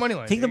money line. Take the money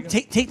line.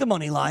 Take the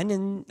money line,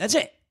 and that's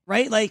it,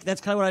 right? Like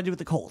that's kind of what I did with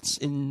the Colts,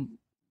 and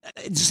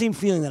it's the same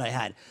feeling that I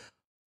had.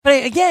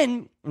 But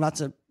again, not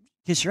to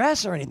kiss your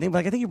ass or anything,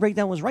 but I think your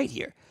breakdown was right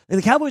here.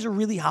 The Cowboys are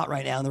really hot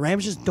right now, and the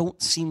Rams just don't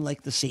seem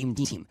like the same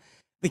team.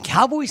 The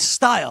Cowboys'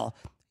 style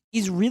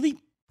is really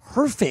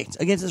perfect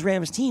against this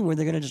Rams team, where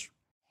they're going to just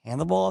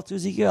hand the ball off to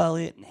Ezekiel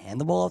Elliott and hand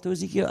the ball off to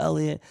Ezekiel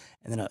Elliott,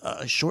 and then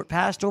a short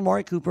pass to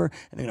Amari Cooper,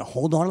 and they're going to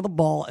hold on to the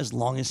ball as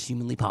long as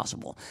humanly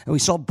possible. And we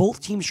saw both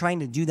teams trying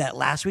to do that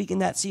last week in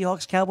that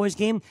Seahawks-Cowboys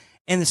game,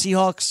 and the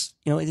Seahawks,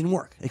 it didn't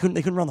work. They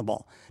couldn't run the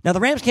ball. Now, the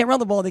Rams can't run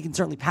the ball. They can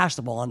certainly pass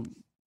the ball, and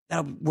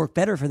that'll work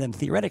better for them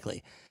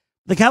theoretically.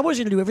 The Cowboys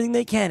are going to do everything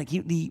they can to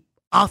keep the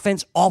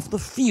offense off the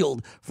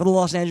field for the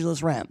Los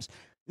Angeles Rams.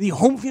 The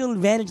home field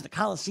advantage of the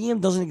Coliseum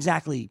doesn't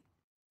exactly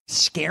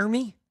scare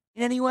me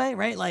in any way,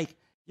 right? Like,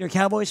 you're a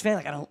Cowboys fan,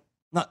 like I'm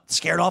not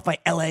scared off by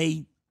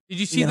LA. Did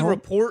you see the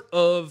report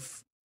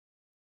of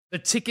the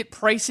ticket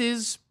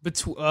prices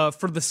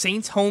for the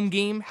Saints home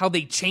game? How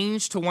they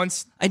changed to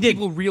once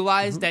people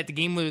realized that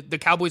the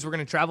Cowboys were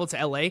going to travel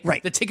to LA.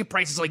 Right, the ticket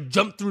prices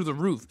jumped through the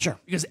roof. Sure,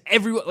 because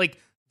everyone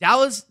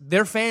Dallas,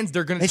 their fans,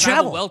 they're going to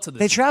travel well to this.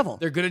 They travel.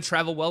 They're going to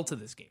travel well to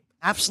this game.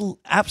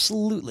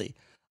 Absolutely.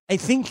 I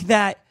think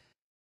this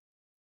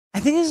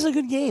is a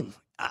good game.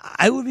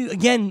 I would be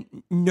again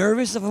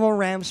nervous if I'm a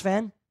Rams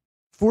fan.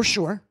 For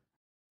sure.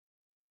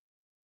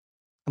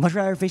 I'd much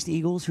rather face the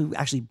Eagles, who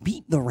actually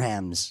beat the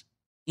Rams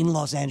in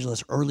Los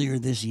Angeles earlier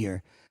this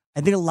year.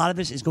 I think a lot of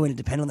this is going to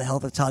depend on the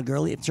health of Todd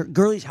Gurley. If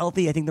Gurley's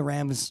healthy, I think the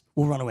Rams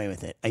will run away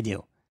with it. I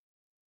do.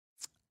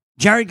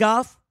 Jared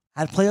Goff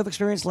had playoff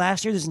experience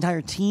last year. This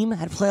entire team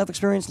had playoff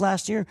experience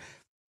last year.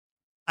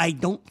 I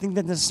don't think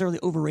that's necessarily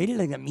overrated. I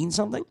think that means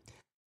something.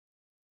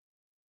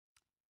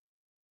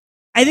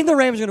 I think the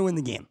Rams are going to win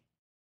the game.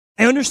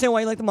 I understand why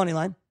you like the money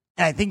line,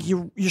 and I think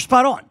you're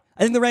spot on.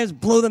 I think the Rams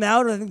blow them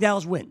out, or I think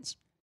Dallas wins.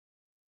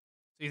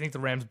 So you think the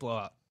Rams blow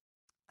out?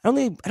 I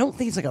don't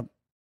think it's like a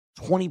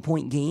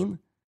 20-point game,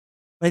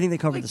 but I think they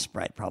cover the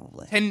spread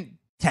probably. 10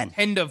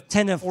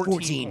 to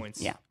 14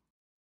 points. Yeah,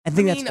 I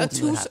think that's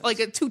a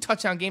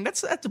 2-touchdown game.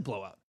 That's a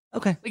blowout.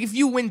 Okay, like if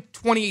you win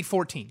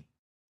 28-14,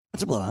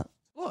 that's a blowout.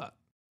 Blowout.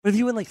 But if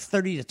you win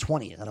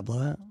 30-20, is that a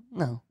blowout?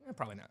 No,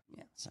 probably not.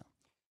 Yeah, so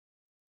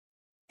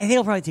I think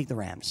I'll probably take the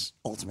Rams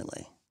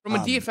ultimately. From a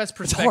DFS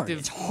perspective,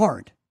 it's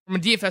hard. From a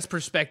DFS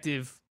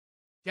perspective,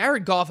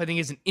 Jared Goff, I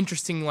think, is an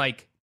interesting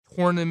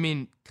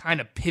tournament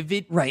kind of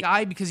pivot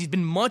guy because he's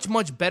been much,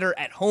 much better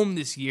at home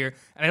this year.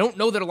 And I don't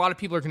know that a lot of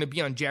people are going to be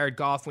on Jared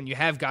Goff when you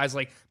have guys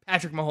like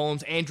Patrick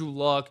Mahomes, Andrew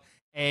Luck,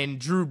 and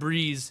Drew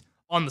Brees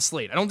on the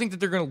slate. I don't think that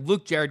they're going to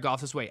look Jared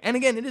Goff this way. And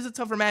again, it is a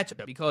tougher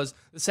matchup because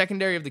the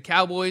secondary of the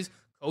Cowboys,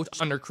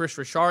 coached under Chris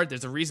Richard,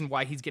 there's a reason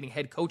why he's getting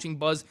head coaching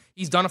buzz.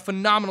 He's done a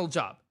phenomenal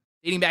job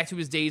dating back to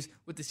his days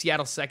with the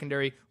Seattle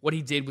secondary, what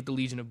he did with the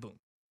Legion of Boom.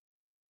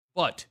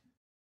 But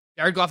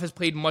Jared Goff has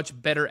played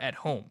much better at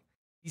home.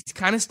 He's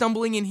kind of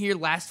stumbling in here.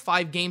 Last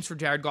 5 games for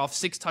Jared Goff,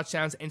 6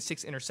 touchdowns and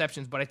 6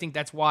 interceptions, but I think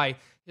that's why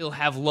he'll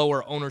have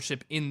lower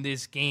ownership in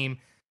this game.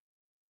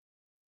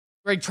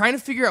 Greg, trying to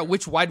figure out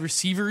which wide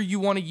receiver you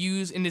want to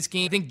use in this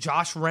game. I think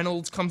Josh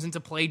Reynolds comes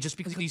into play just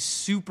because he's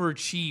super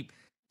cheap.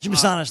 Jim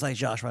Sonos likes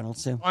Josh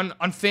Reynolds too. On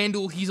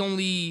FanDuel, he's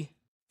only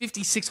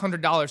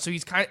 $5,600, so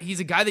he's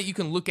a guy that you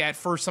can look at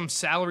for some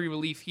salary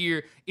relief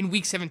here. In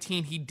Week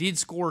 17, he did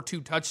score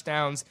 2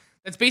 touchdowns.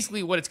 That's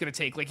basically what it's going to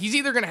take. He's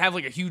either going to have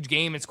a huge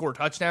game and score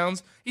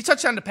touchdowns. He's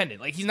touchdown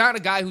dependent. He's not a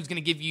guy who's going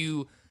to give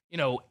you,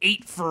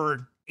 8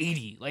 for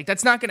 80.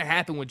 That's not going to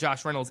happen with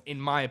Josh Reynolds,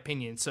 in my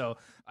opinion. So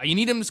you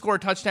need him to score a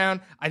touchdown.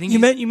 I think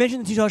you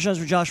mentioned the 2 touchdowns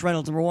for Josh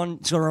Reynolds. Number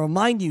 1, so to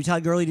remind you,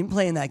 Todd Gurley didn't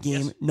play in that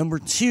game. Yes. Number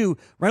 2,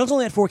 Reynolds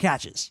only had 4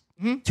 catches.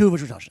 2 of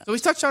which were touchdowns. So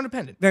he's touchdown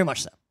dependent. Very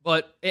much so.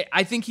 But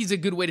I think he's a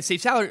good way to save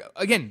salary.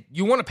 Again,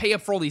 you want to pay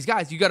up for all these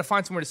guys. You got to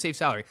find somewhere to save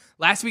salary.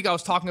 Last week I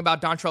was talking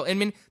about Dontrell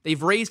Inman.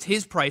 They've raised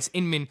his price,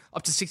 Inman,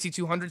 up to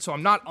 $6,200. So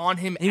I'm not on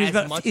him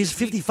as much. He was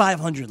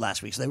 $5,500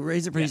 last week, so they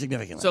raised it pretty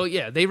significantly. So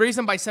yeah, they raised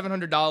him by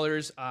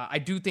 $700. I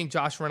do think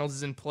Josh Reynolds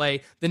is in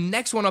play. The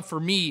next one up for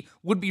me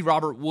would be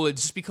Robert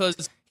Woods, just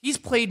because he's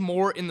played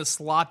more in the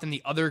slot than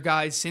the other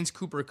guys since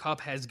Cooper Kupp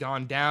has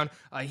gone down.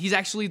 He's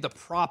actually the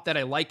prop that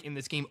I like in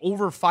this game,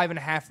 over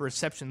 5.5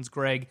 receptions,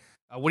 Greg.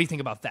 What do you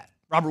think about that?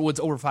 Robert Woods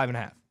over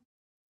 5.5.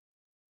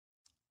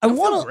 I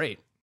feel great.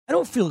 I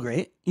don't feel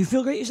great. You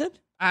feel great, you said?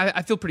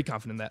 I feel pretty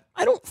confident in that.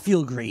 I don't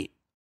feel great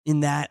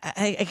in that.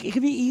 It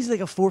could be easily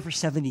like a 4 for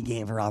 70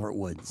 game for Robert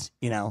Woods,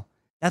 you know?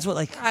 That's what,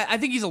 like... I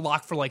think he's a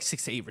lock for like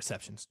 6 to 8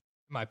 receptions,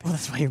 in my opinion. Well,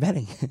 that's why you're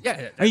betting.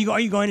 Yeah. Are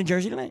you going to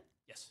Jersey tonight?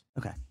 Yes.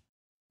 Okay.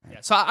 Yeah.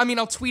 So, I mean,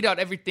 I'll tweet out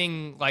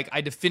everything like I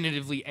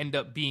definitively end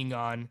up being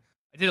on.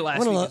 I did it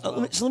last week as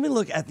well. So let me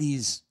look at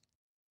these.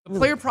 The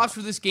player props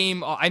for this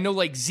game, I know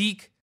like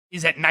Zeke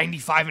is at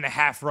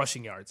 95.5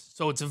 rushing yards.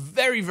 So it's a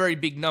very, very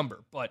big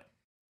number. But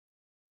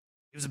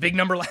it was a big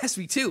number last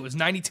week, too. It was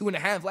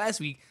 92.5 last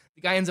week.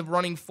 The guy ends up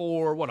running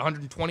for,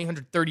 120,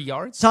 130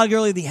 yards? Todd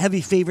Gurley, the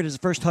heavy favorite, is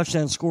the first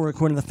touchdown scorer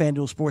according to the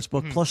FanDuel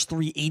Sportsbook, plus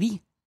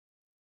 380.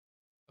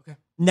 Okay.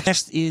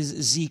 Next is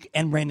Zeke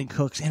and Brandon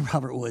Cooks and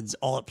Robert Woods,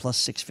 all at plus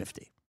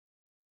 650.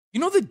 You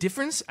know the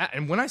difference?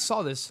 And when I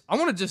saw this, I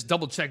want to just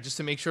double check just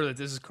to make sure that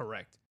this is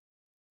correct.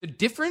 The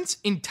difference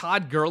in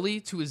Todd Gurley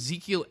to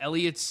Ezekiel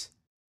Elliott's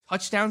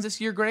touchdowns this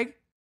year, Greg?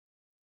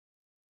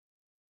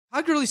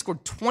 Todd Gurley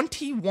scored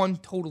 21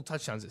 total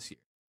touchdowns this year.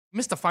 He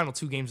missed the final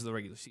 2 games of the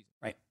regular season.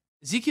 Right.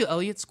 Ezekiel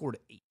Elliott scored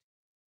 8.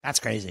 That's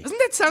crazy. Doesn't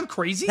that sound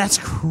crazy? That's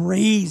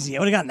crazy. I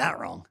would have gotten that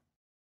wrong.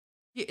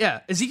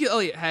 Yeah. Ezekiel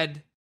Elliott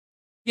had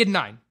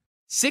 9.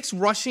 6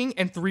 rushing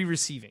and 3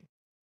 receiving.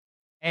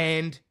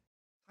 And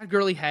Todd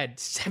Gurley had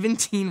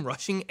 17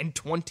 rushing and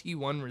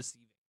 21 receiving.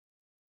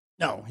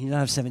 No, he didn't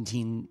have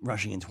 17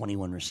 rushing and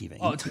 21 receiving.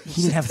 Oh,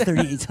 he didn't have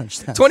 38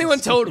 touchdowns. 21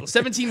 total,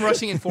 17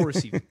 rushing and 4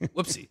 receiving.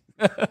 Whoopsie.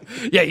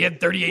 Yeah, he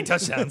had 38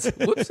 touchdowns.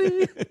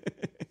 Whoopsie.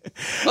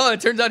 Oh,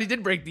 it turns out he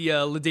did break the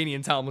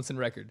LaDainian Tomlinson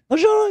record. Well,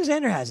 Sean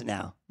Alexander has it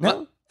now.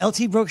 No? What?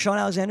 LT broke Sean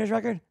Alexander's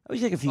record? I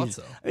always get confused.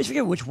 So. I always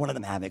forget which one of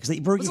them have it because they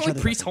broke Wasn't each like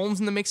other's Priest record. Holmes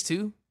in the mix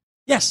too?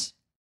 Yes.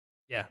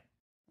 Yeah.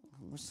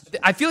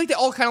 I feel like they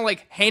all kind of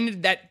like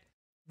handed that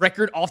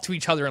record off to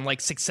each other in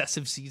like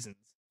successive seasons.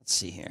 Let's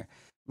see here.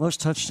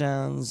 Most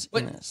touchdowns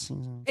But in a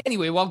season.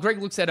 Anyway, while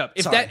Greg looks that up,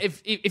 if Sorry.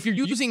 you're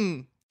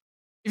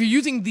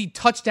using the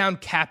touchdown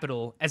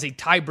capital as a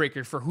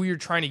tiebreaker for who you're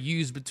trying to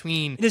use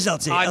between It is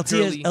LT. Todd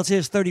Gurley, LT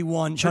has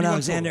 31. Sean 31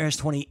 Alexander total. has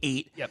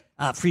 28.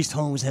 Yep. Priest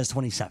Holmes has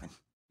 27.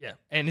 Yeah,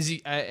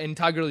 and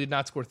Todd Gurley did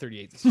not score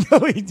 38 this year. No,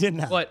 he did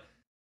not. But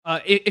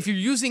if you're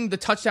using the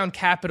touchdown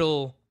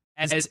capital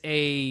as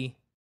the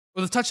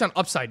touchdown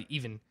upside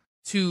even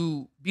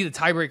to be the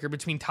tiebreaker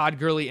between Todd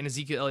Gurley and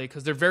Ezekiel Elliott,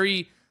 because they're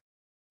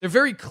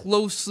very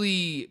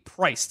closely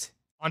priced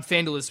on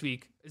FanDuel this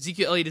week.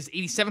 Ezekiel Elliott is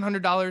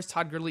 $8,700.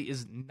 Todd Gurley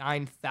is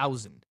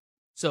 $9,000.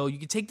 So you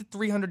can take the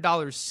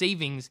 $300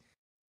 savings.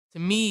 To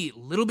me, a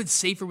little bit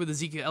safer with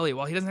Ezekiel Elliott.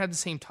 While he doesn't have the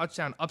same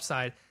touchdown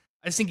upside,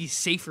 I just think he's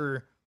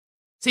safer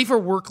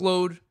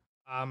workload.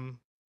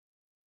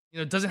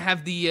 Doesn't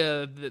have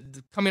the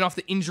coming off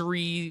the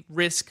injury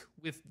risk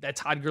with that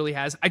Todd Gurley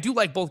has. I do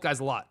like both guys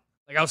a lot.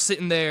 Like I was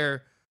sitting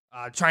there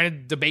trying to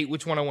debate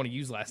which one I want to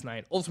use last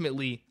night.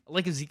 Ultimately, I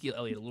like Ezekiel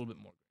Elliott a little bit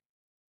more.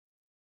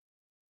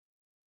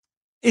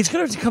 It's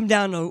going to come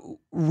down to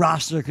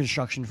roster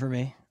construction for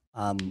me,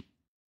 and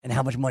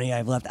how much money I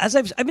have left. As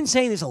I've been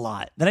saying this a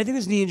lot, that I think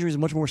this knee injury is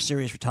much more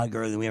serious for Todd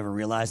Gurley than we ever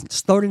realized. It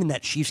started in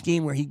that Chiefs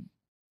game where he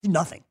did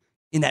nothing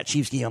in that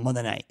Chiefs game on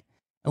Monday night.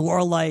 And we're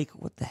all like,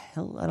 what the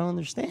hell? I don't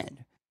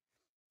understand.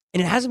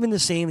 And it hasn't been the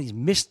same. He's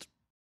missed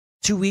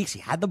 2 weeks. He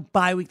had the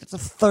bye week. That's a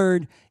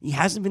third. He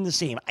hasn't been the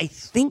same. I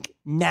think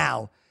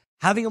now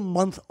having a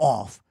month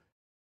off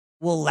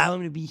will allow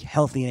him to be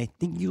healthy. And I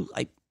think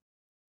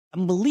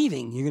I'm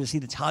believing you're going to see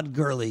the Todd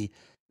Gurley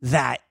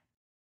that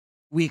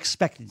we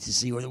expected to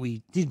see or that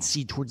we did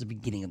see towards the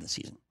beginning of the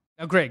season.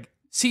 Now, Greg,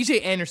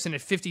 CJ Anderson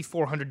at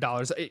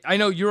 $5,400. I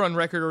know you're on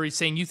record already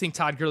saying you think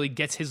Todd Gurley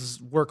gets his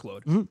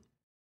workload. Mm-hmm.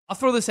 I'll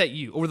throw this at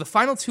you. Over the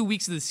final 2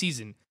 weeks of the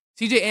season,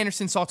 CJ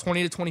Anderson saw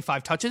 20 to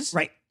 25 touches.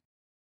 Right.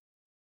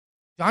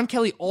 John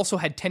Kelly also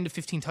had 10 to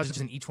 15 touches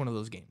in each one of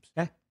those games.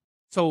 Okay.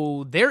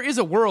 So there is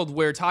a world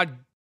where Todd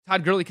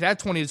Gurley could have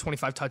 20 to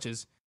 25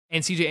 touches,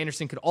 and CJ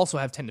Anderson could also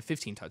have 10 to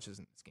 15 touches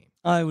in this game.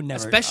 I would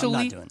never. I'm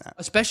not doing that.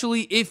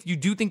 Especially if you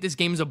do think this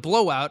game is a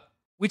blowout,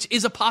 which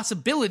is a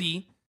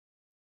possibility,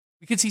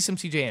 we could see some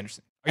CJ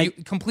Anderson. Are you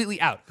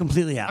completely out?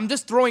 Completely out. I'm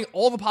just throwing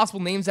all the possible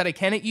names that I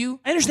can at you.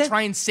 I understand. To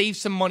try and save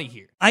some money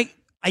here. I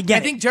get it. I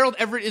think Gerald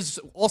Everett is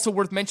also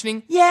worth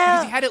mentioning. Yeah.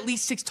 Because he had at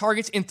least 6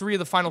 targets in 3 of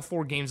the final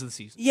 4 games of the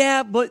season.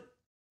 Yeah, but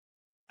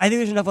I think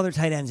there's enough other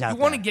tight ends out there.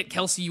 You want to get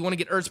Kelsey, you want to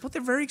get Ertz, but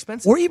they're very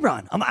expensive. Or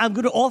Ebron. I'm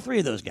good at all 3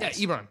 of those guys.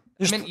 Yeah, Ebron.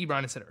 I meant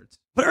Ebron instead of Ertz.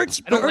 But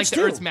Ertz, I don't like Ertz the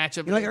too. Ertz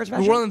matchup. You like Ertz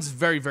matchup? New Orleans is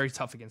very, very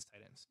tough against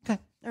tight ends. Okay,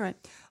 all right.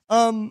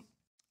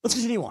 Let's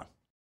continue on.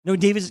 No,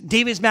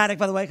 Davis Maddock,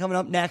 by the way, coming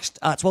up next,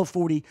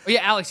 12:40. Oh,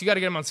 yeah, Alex, you got to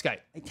get him on Skype.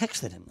 I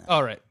texted him that.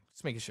 All right.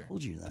 Just making sure.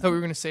 Told you that. I thought we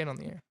were going to say it on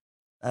the air.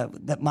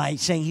 That my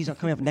saying he's not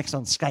coming up next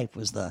on Skype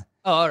was the,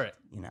 Oh, all right.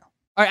 you know.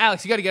 All right,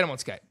 Alex, you got to get him on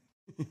Skype.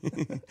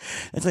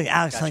 It's like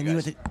Alex telling me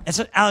what to. That's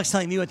what Alex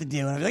telling me what to do,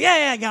 and I'm like,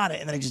 yeah, I got it,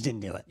 and then I just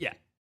didn't do it. Yeah.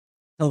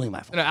 Totally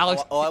my fault. No,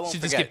 Alex I won't should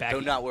forget. just get back.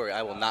 Do not worry.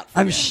 I will not forget.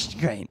 I'm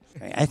great.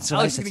 That's what I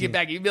Alex is said going to to get you.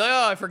 back. You'd be like,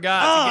 oh, I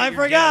forgot. Oh, to I get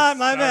your forgot. guess.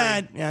 My Sorry.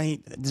 bad. Yeah,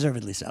 he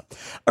deservedly so.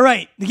 All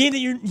right, the game that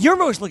you're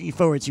most looking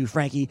forward to,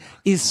 Frankie,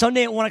 is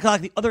Sunday at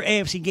 1:00. The other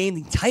AFC game,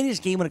 the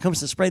tightest game when it comes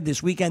to spread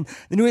this weekend.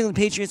 The New England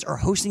Patriots are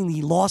hosting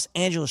the Los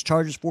Angeles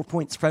Chargers.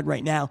 4-point spread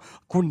right now,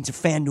 according to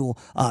FanDuel.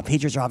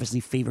 Patriots are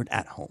obviously favored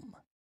at home.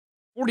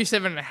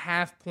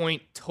 47.5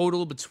 point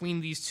total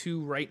between these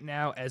two right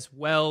now as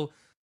well.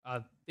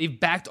 They've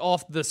backed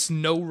off the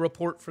snow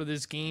report for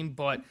this game,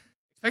 but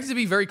expected to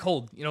be very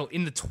cold. You know,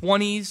 in the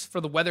 20s for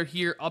the weather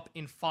here up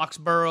in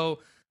Foxborough.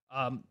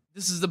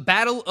 This is the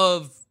battle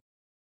of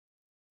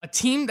a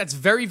team that's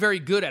very, very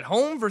good at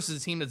home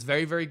versus a team that's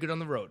very, very good on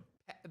the road.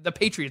 The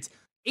Patriots,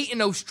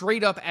 8-0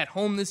 straight up at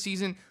home this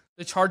season.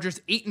 The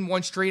Chargers,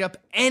 8-1 straight up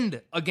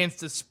and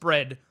against the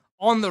spread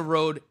on the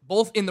road,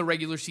 both in the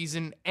regular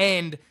season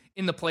and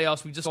in the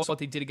playoffs. We just saw what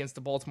they did against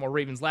the Baltimore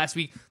Ravens last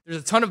week. There's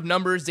a ton of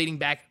numbers dating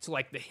back to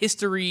like the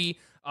history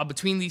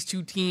between these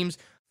two teams.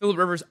 Phillip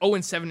Rivers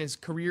 0-7 in his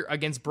career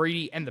against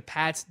Brady and the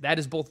Pats. That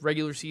is both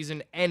regular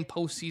season and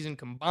postseason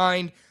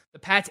combined. The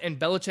Pats and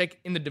Belichick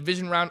in the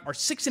division round are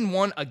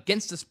 6-1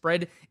 against the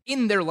spread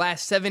in their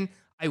last 7.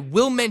 I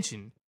will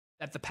mention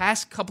that the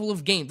past couple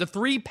of games, the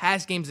 3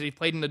 past games that he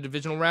played in the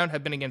divisional round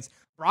have been against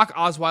Brock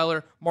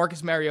Osweiler,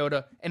 Marcus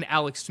Mariota, and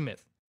Alex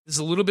Smith. This is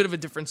a little bit of a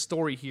different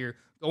story here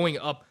going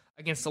up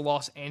against the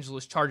Los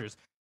Angeles Chargers.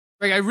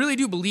 Greg, I really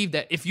do believe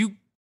that if you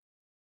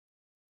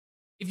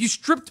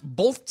stripped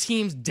both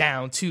teams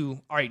down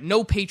to, all right,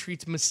 no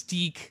Patriots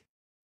mystique,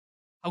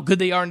 how good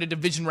they are in the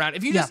division round,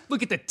 if you just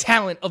look at the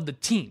talent of the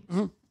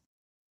team,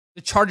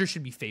 the Chargers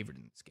should be favored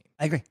in this game.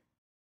 I agree.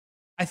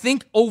 I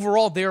think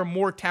overall they're a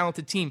more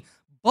talented team,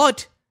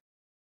 but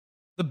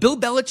the Bill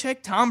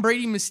Belichick, Tom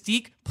Brady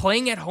mystique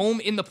playing at home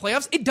in the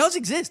playoffs, it does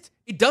exist.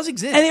 It does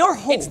exist. And they are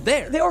home. It's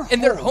there. They are home.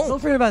 And they're home. Don't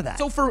forget about that.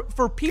 So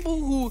for people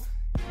who,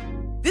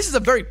 this is a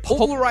very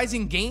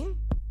polarizing game.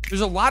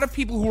 There's a lot of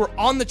people who are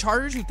on the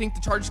Chargers who think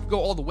the Chargers could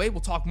go all the way.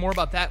 We'll talk more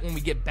about that when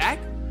we get back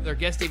with our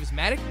guest, Davis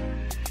Maddock.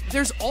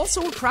 There's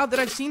also a crowd that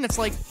I've seen that's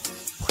like,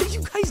 what are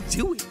you guys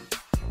doing?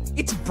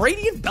 It's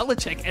Brady and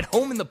Belichick at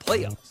home in the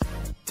playoffs.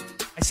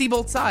 I see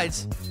both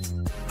sides.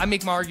 I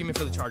make my argument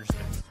for the Chargers.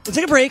 We'll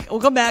take a break.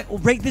 We'll come back. We'll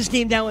break this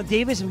game down with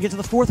Davis and we'll get to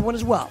the fourth one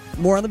as well.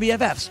 More on the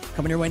BFFs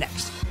coming your way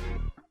next.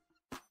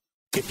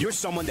 If you're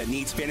someone that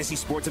needs fantasy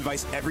sports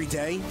advice every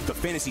day, the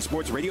Fantasy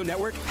Sports Radio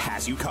Network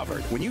has you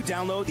covered. When you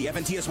download the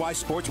FNTSY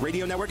Sports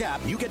Radio Network app,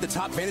 you get the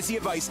top fantasy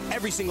advice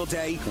every single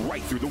day,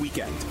 right through the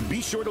weekend.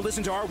 Be sure to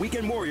listen to our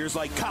weekend warriors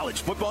like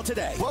College Football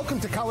Today.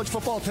 Welcome to College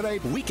Football Today.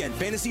 Weekend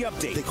Fantasy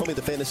Update. They call me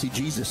the Fantasy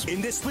Jesus. In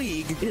this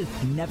league, it is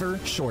never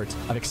short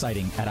of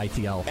exciting at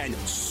ITL. And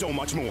so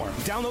much more.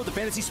 Download the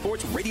Fantasy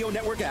Sports Radio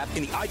Network app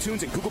in the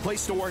iTunes and Google Play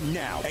Store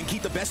now. And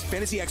keep the best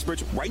fantasy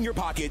experts right in your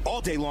pocket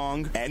all day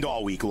long and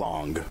all week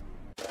long.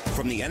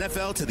 From the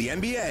NFL to the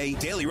NBA,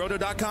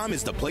 DailyRoto.com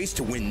is the place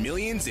to win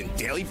millions in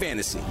daily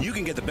fantasy. You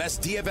can get the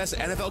best DFS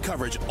NFL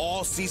coverage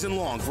all season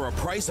long for a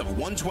price of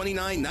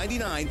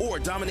 $129.99 or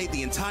dominate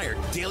the entire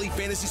daily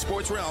fantasy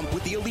sports realm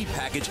with the Elite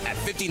Package at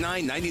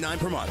 $59.99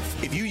 per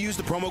month. If you use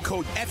the promo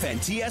code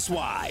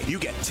FNTSY, you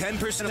get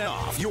 10%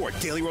 off your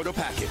Daily Roto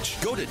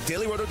package. Go to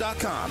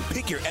DailyRoto.com,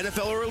 pick your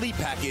NFL or Elite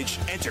Package,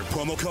 enter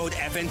promo code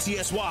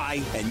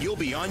FNTSY, and you'll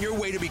be on your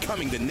way to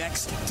becoming the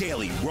next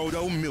Daily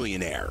Roto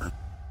millionaire.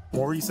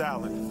 Maurice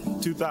Allen,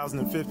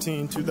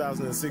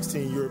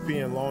 2015-2016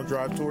 European Long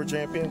Drive Tour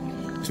champion,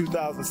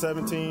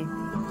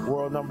 2017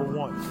 world number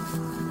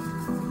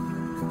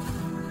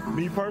 1.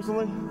 Me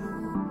personally,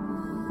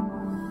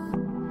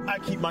 I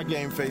keep my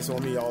game face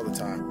on me all the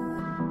time.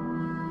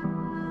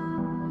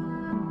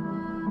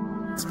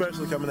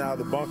 Especially coming out of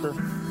the bunker,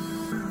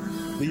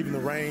 leaving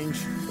the range,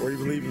 or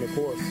even leaving the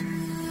course.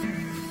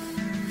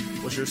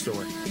 What's your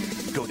story?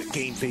 Go to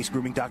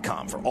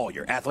GameFaceGrooming.com for all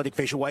your athletic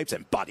facial wipes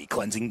and body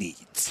cleansing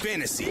needs.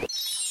 Fantasy.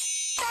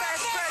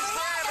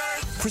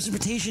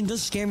 Precipitation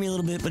does scare me a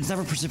little bit, but it's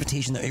never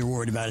precipitation that you're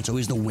worried about. It's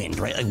always the wind,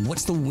 right? Like,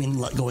 what's the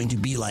wind going to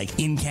be like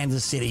in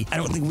Kansas City? I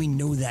don't think we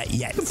know that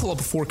yet. You can pull up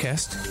a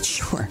forecast.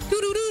 Sure.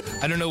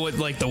 I don't know what,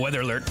 like, the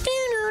weather alert.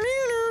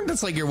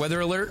 That's like your weather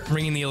alert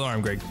ringing the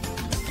alarm, Greg.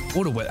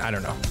 I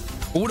don't know.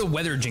 What would a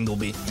weather jingle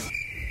be? You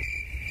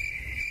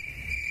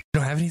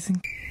don't have anything?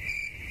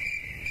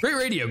 Great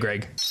radio,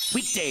 Greg.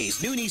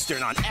 Weekdays, noon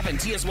Eastern on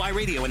FNTSY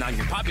Radio and on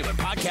your popular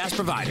podcast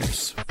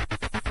providers.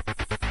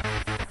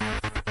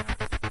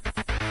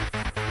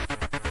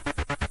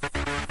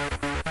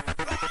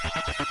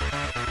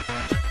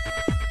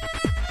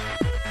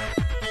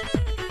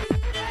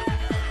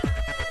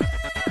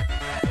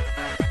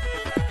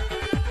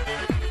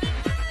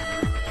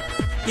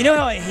 You know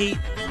how I hate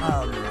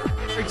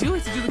Greg, do you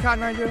like to do the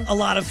Cotton Eye Joe? a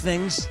lot of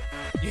things?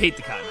 You hate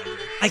the Cotton Eye Joe.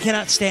 I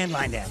cannot stand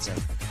line dancing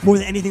more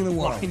than anything in the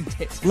world. Line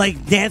dancing.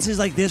 Like dances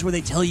like this where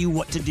they tell you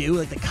what to do,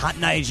 like the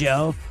Cotton Eye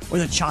Joe or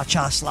the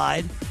Cha-Cha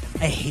Slide.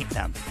 I hate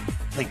them,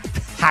 like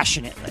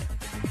passionately.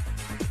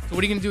 So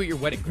what are you going to do at your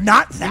wedding, Greg?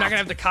 Not that. You're not going to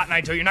have the Cotton Eye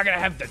Joe. You're not going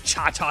to have the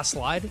Cha-Cha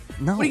Slide?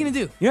 No. What are you going to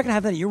do? You're not going to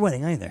have that at your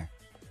wedding either.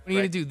 What are you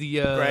going to do?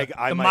 The Greg,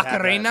 I the might have that at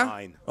Macarena?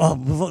 mine. Oh,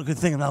 well, good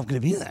thing I'm not going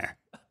to be there.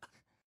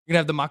 You're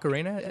going to have the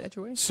Macarena at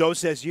your wedding? So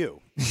says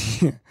you.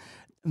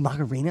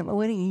 Macarena at my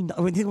wedding? You think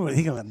I'm going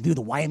to do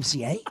the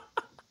YMCA?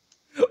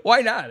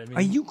 Why not? I mean,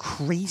 Are you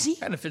crazy?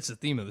 kind of fits the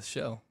theme of the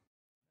show.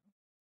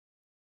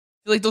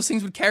 I feel like those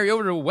things would carry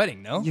over to a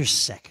wedding, no? You're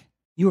sick.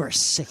 You are a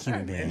sick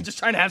human Man, being. I'm just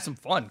trying to have some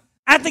fun.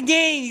 At the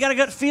game, you got a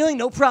gut feeling?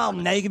 No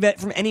problem. Now you can bet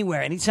from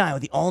anywhere, anytime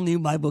with the all-new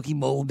MyBookie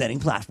mobile betting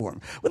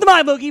platform. With the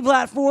MyBookie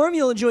platform,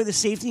 you'll enjoy the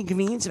safety and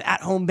convenience of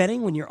at-home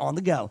betting when you're on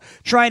the go.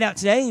 Try it out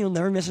today, and you'll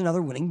never miss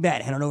another winning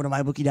bet. Head on over to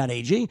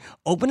MyBookie.ag,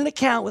 open an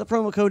account with a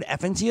promo code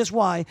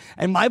FNTSY,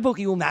 and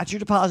MyBookie will match your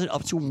deposit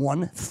up to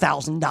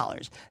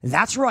 $1,000.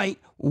 That's right,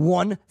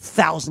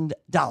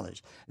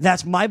 $1,000.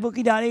 That's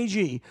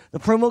MyBookie.ag. The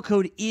promo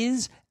code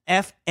is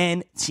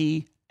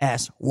FNTSY.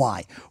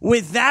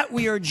 With that,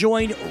 we are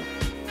joined...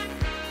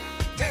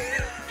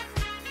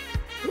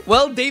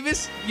 Well,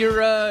 Davis,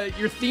 your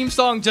theme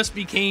song just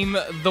became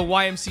the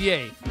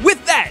YMCA.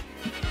 With that,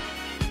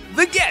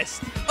 the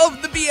guest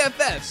of the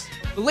BFFs,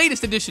 the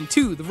latest addition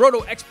to the Roto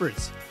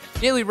Experts,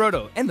 Daily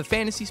Roto, and the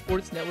Fantasy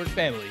Sports Network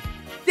family,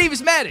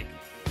 Davis Maddock.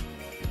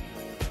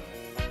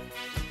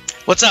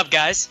 What's up,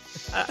 guys?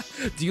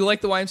 Do you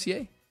like the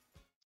YMCA?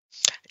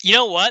 You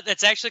know what?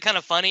 That's actually kind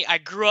of funny. I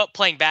grew up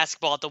playing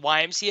basketball at the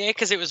YMCA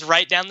because it was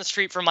right down the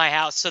street from my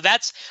house. So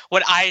that's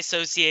what I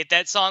associate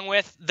that song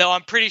with, though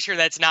I'm pretty sure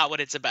that's not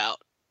what it's about.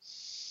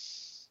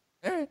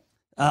 All right.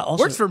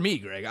 Also, Works for me,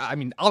 Greg. I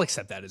mean, I'll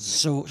accept that as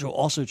So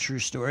also true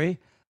story.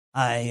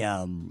 I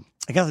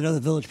got to know the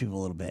Village people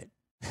a little bit.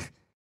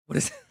 What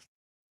is it?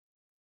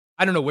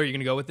 I don't know where you're going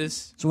to go with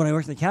this. So when I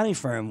worked in the accounting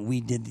firm,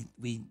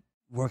 we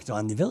worked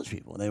on the Village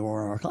people. They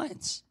were our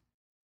clients.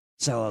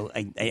 So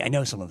I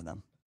know some of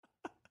them.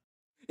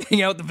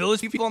 Hang out with the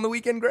Village people on the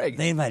weekend, Greg?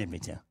 They invited me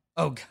to.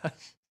 Oh,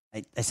 gosh.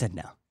 I said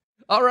no.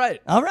 All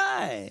right. All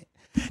right.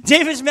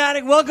 Davis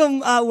Maddock, welcome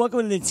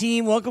to the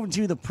team. Welcome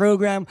to the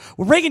program.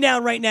 We're breaking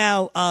down right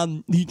now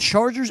the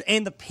Chargers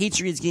and the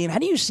Patriots game. How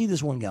do you see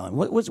this one going?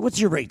 What's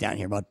your breakdown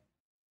here, bud?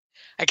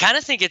 I kind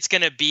of think it's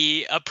going to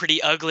be a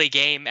pretty ugly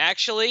game,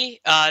 actually.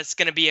 It's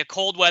going to be a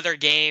cold weather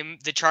game.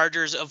 The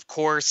Chargers, of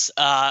course,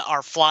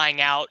 are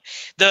flying out.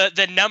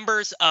 The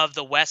numbers of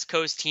the West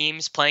Coast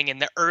teams playing in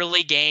the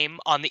early game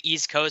on the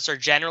East Coast are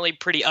generally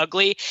pretty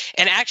ugly.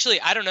 And actually,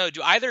 I don't know,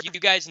 do either of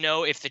you guys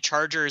know if the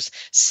Chargers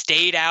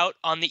stayed out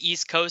on the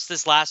East Coast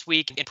this last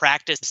week in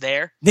practice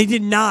there? They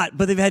did not,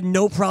 but they've had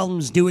no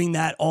problems doing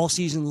that all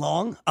season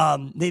long.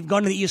 They've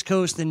gone to the East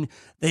Coast, and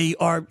they're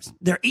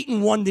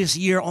 8-1 this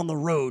year on the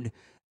road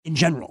in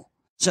general.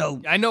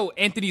 So I know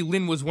Anthony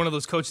Lynn was one of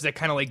those coaches that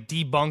kind of like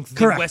debunked the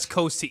Correct. West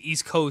Coast to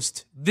East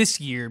Coast this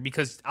year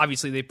because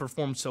obviously they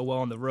performed so well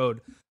on the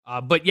road.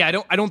 But yeah,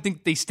 I don't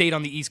think they stayed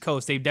on the East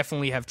Coast. They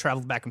definitely have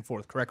traveled back and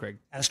forth. Correct, Greg?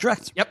 That's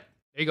correct. Yep.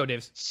 There you go,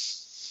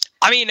 Davis.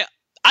 I mean,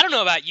 I don't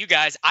know about you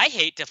guys. I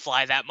hate to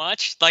fly that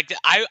much. Like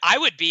I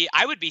would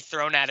be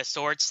thrown out of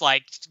sorts,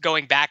 like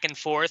going back and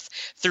forth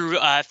through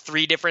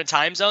 3 different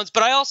time zones.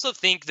 But I also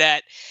think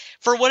that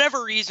for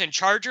whatever reason,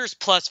 Chargers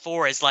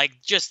 +4 is like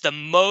just the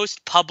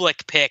most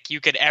public pick you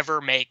could ever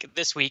make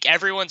this week.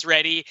 Everyone's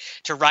ready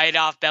to write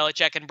off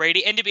Belichick and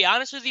Brady. And to be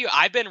honest with you,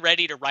 I've been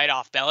ready to write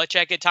off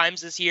Belichick at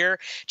times this year.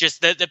 Just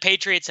the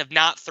Patriots have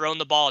not thrown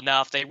the ball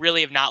enough. They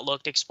really have not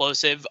looked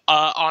explosive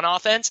on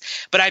offense.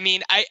 But I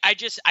mean, I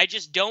just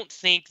don't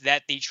think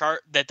that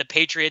the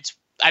Patriots,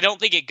 I don't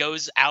think it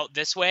goes out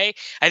this way.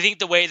 I think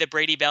the way the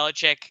Brady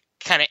Belichick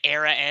kind of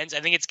era ends, I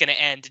think it's going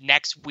to end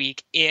next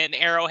week in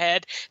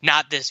Arrowhead,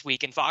 not this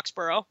week in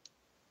Foxborough. All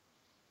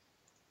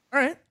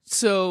right.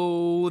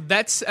 So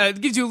that's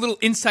gives you a little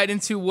insight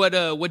into what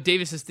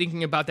Davis is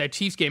thinking about that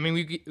Chiefs game. I mean,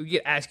 we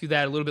get ask you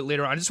that a little bit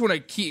later on. I just want to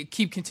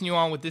keep continue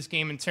on with this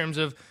game in terms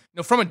of,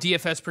 from a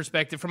DFS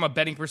perspective, from a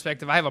betting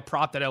perspective. I have a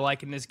prop that I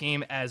like in this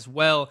game as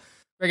well.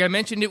 Greg, I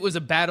mentioned it was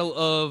a battle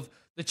of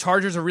the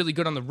Chargers are really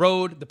good on the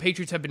road. The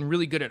Patriots have been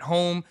really good at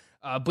home.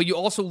 But you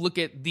also look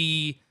at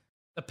the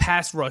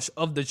pass rush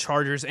of the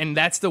Chargers, and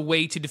that's the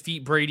way to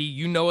defeat Brady.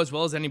 You know as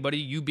well as anybody,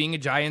 you being a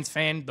Giants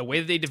fan, the way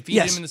that they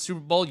defeated him in the Super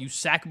Bowl, you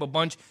sack him a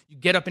bunch, you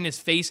get up in his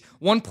face.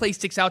 One play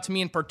sticks out to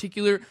me in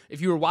particular. If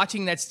you were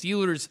watching that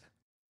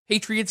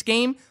Steelers-Patriots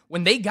game,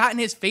 when they got in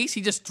his face, he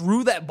just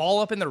threw that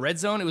ball up in the red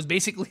zone. It was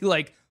basically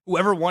like,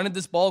 whoever wanted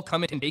this ball,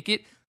 come in and take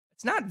it.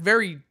 It's not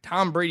very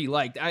Tom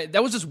Brady-like.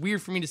 That was just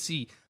weird for me to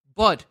see.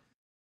 But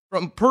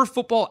from Per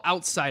Football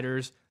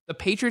Outsiders, the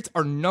Patriots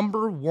are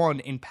number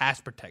 1 in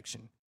pass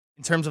protection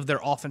in terms of their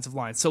offensive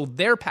line. So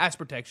their pass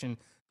protection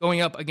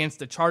going up against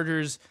the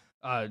Chargers,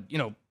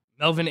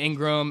 Melvin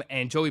Ingram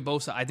and Joey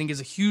Bosa, I think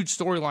is a huge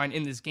storyline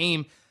in this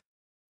game.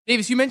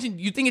 Davis, you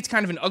mentioned you think it's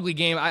kind of an ugly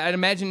game. I'd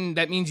imagine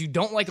that means you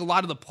don't like a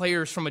lot of the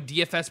players from a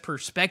DFS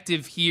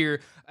perspective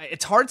here.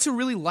 It's hard to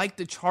really like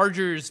the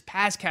Chargers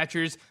pass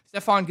catchers.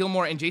 Stephon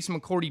Gilmore and Jason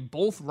McCourty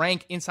both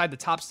rank inside the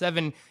top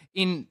 7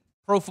 in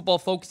Pro Football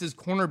Focus's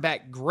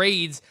cornerback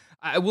grades.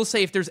 I will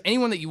say if there's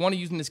anyone that you want to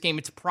use in this game,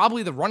 it's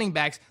probably the running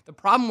backs. The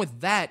problem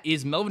with that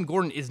is Melvin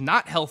Gordon is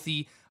not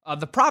healthy.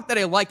 The prop that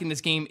I like in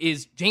this game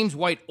is James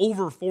White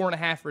over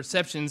 4.5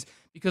 receptions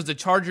because the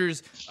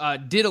Chargers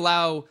did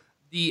allow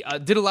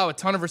a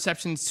ton of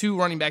receptions to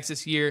running backs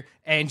this year,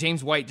 and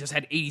James White just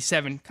had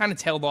 87, kind of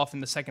tailed off in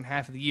the second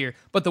half of the year.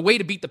 But the way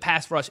to beat the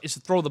pass rush is to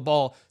throw the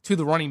ball to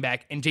the running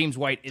back, and James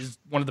White is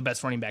one of the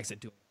best running backs at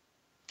doing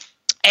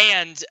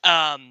it.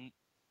 And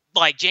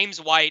like James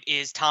White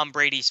is Tom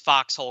Brady's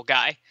foxhole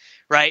guy,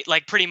 right?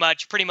 Like pretty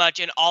much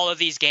in all of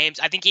these games.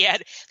 I think he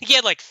had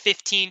like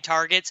 15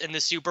 targets in the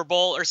Super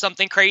Bowl or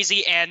something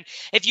crazy. And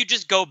if you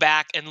just go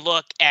back and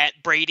look at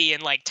Brady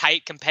in like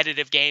tight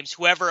competitive games,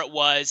 whoever it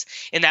was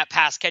in that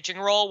pass catching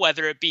role,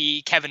 whether it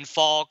be Kevin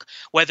Falk,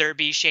 whether it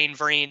be Shane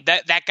Vereen,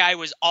 that guy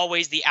was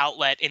always the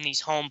outlet in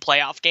these home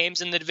playoff games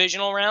in the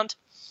divisional round.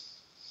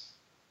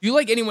 Do you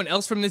like anyone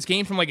else from this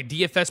game from like a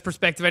DFS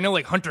perspective? I know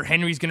like Hunter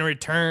Henry's going to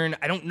return.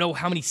 I don't know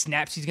how many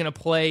snaps he's going to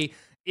play.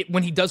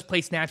 When he does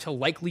play snaps, he'll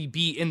likely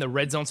be in the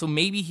red zone. So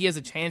maybe he has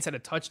a chance at a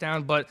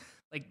touchdown. But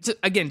like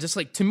again, just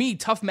like to me,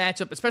 tough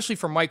matchup, especially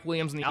for Mike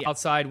Williams on the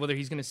outside, whether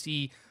he's going to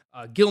see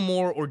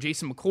Gilmore or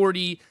Jason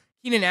McCourty.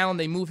 Keenan Allen,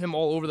 they move him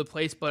all over the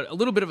place, but a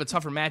little bit of a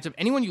tougher matchup.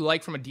 Anyone you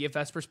like from a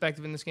DFS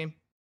perspective in this game?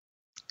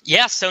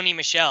 Yeah, Sony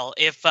Michel.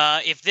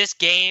 If this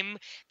game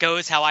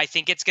goes how I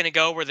think it's going to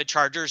go, where the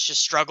Chargers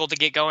just struggle to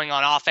get going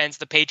on offense,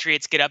 the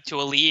Patriots get up to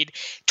a lead,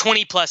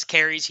 20-plus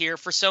carries here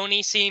for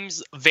Sony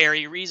seems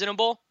very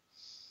reasonable.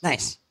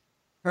 Nice.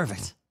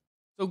 Perfect.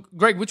 So,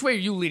 Greg, which way are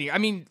you leading? I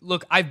mean,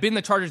 look, I've been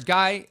the Chargers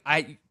guy.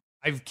 I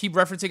keep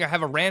referencing I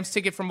have a Rams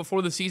ticket from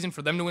before the season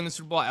for them to win the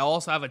Super Bowl. I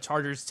also have a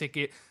Chargers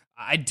ticket.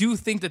 I do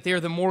think that they're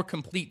the more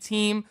complete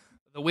team.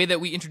 The way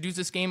that we introduced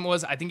this game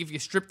was, I think if you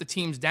strip the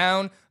teams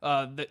down,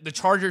 the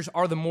Chargers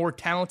are the more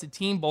talented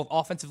team, both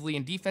offensively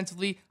and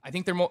defensively. I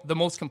think they're the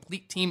most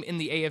complete team in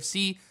the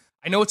AFC.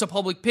 I know it's a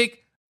public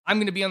pick. I'm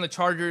going to be on the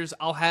Chargers.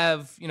 I'll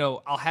have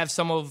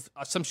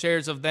some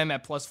shares of them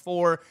at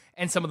 +4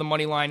 and some of the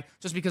money line,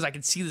 just because I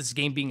could see this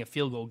game being a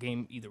field goal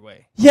game either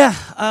way. Yeah,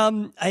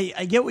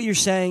 I get what you're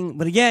saying,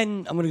 but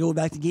again, I'm going to go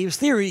back to Gabe's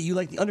theory. You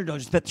like the underdog,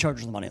 just bet the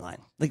Chargers on the money line.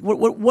 Like,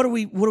 what are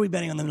we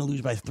betting on them to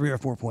lose by 3 or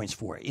 4 points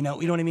for? You know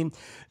what I mean?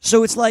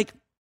 So it's like,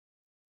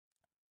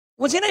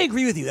 once again, I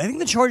agree with you. I think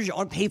the Chargers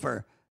on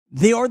paper,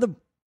 they are the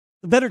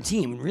better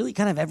team in really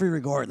kind of every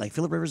regard. Like,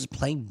 Phillip Rivers is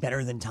playing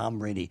better than Tom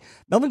Brady.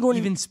 Melvin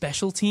Gordon, even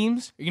special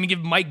teams. You're going to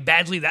give Mike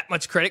Badgley that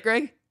much credit,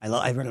 Greg?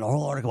 I read a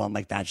whole article on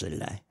Mike Badgley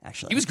today,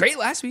 actually. He was great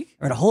last week.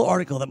 I read a whole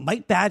article that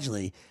Mike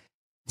Badgley,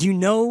 do you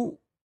know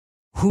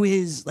who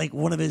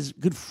one of his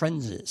good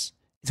friends is?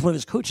 It's one of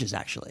his coaches,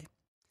 actually.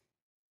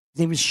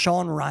 His name is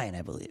Sean Ryan,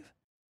 I believe.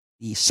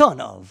 The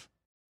son of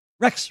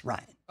Rex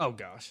Ryan. Oh,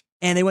 gosh.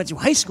 And they went to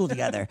high school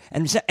together,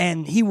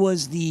 and he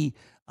was the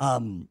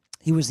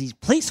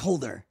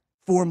placeholder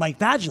for Mike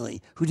Badgley,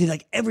 who did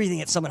like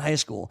everything at Summit High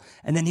School.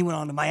 And then he went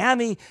on to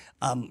Miami.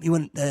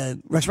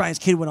 Rex Ryan's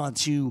kid went on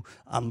to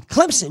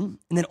Clemson,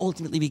 and then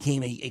ultimately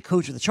became a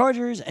coach of the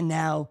Chargers. And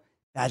now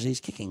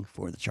Badgley's kicking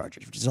for the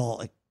Chargers, which is all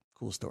a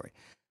cool story.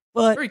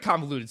 But very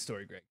convoluted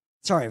story, Greg.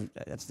 Sorry,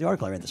 that's the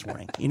article I read this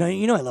morning. You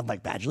know, I love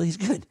Mike Badgley. He's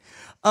good.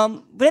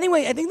 But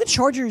anyway, I think the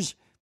Chargers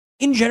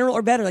in general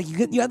are better. Like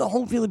you have the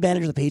home field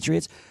advantage of the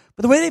Patriots,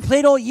 but the way they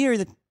played all year,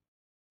 the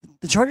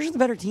Chargers are the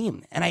better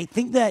team, and I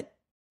think they're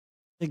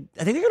going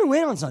to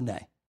win on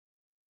Sunday.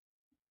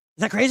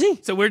 Is that crazy?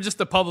 So we're just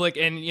the public,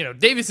 and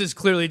Davis is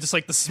clearly just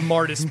like the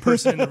smartest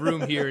person in the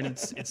room here, and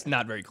it's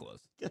not very close.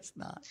 It's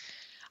not.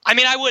 I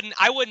mean,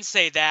 I wouldn't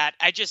say that.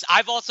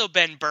 I've also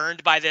been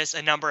burned by this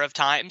a number of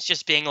times,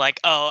 just being like,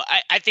 oh,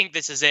 I think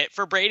this is it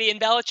for Brady and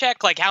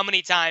Belichick. Like, how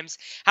many times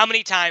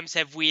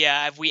have we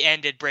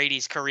ended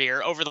Brady's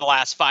career over the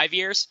last 5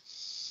 years?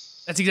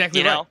 That's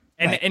exactly right.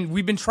 And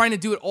we've been trying to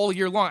do it all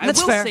year long.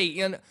 That's fair.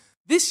 Say,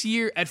 this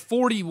year at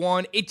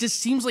 41, it just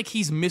seems like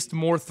he's missed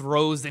more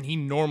throws than he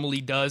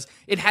normally does.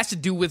 It has to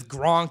do with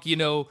Gronk,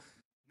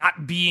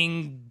 not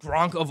being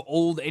Gronk of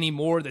old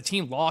anymore. The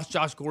team lost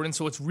Josh Gordon,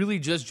 so it's really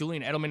just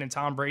Julian Edelman and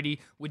Tom Brady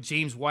with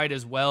James White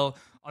as well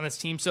on this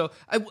team. So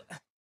I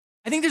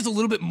think there's a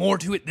little bit more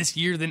to it this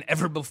year than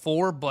ever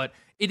before, but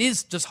it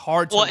is just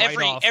hard to write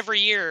off.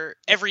 Every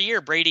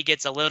year Brady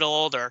gets a little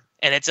older,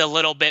 and it's a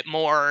little bit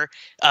more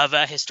of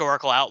a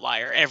historical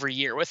outlier every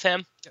year with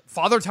him.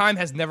 Father Time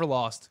has never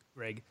lost,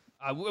 Greg.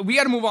 We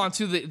got to move on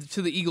to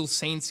the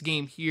Eagles-Saints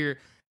game here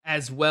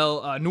as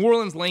well. New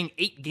Orleans laying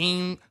 8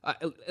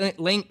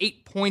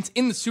 points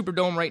in the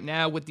Superdome right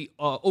now with the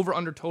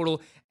over-under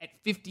total at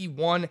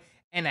 51.5.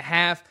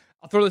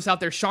 I'll throw this out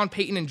there. Sean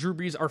Payton and Drew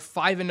Brees are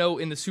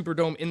 5-0 in the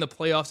Superdome in the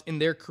playoffs in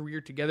their career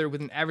together with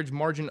an average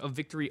margin of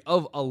victory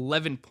of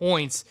 11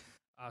 points.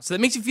 So that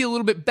makes you feel a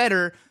little bit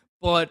better,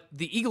 but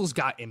the Eagles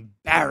got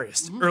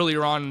embarrassed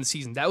earlier on in the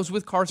season. That was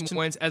with Carson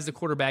Wentz as the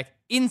quarterback,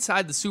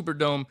 inside the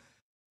Superdome.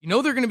 You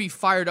know they're going to be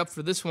fired up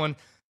for this one.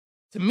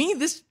 To me,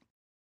 this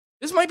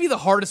might be the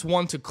hardest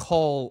one to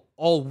call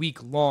all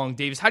week long.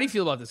 Davis, how do you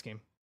feel about this game?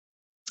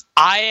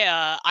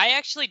 I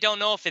actually don't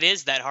know if it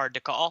is that hard to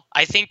call.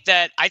 I think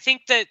that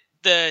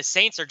the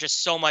Saints are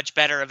just so much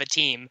better of a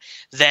team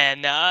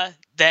than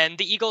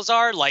the Eagles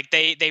are. Like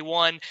they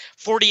won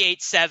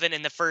 48-7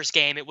 in the first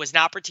game. It was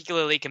not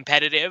particularly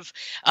competitive.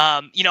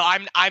 I'm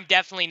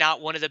definitely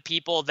not one of the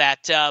people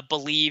that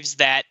believes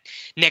that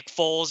Nick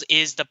Foles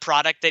is the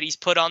product that he's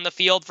put on the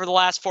field for the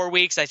last 4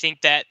 weeks. I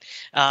think that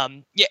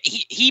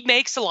he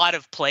makes a lot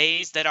of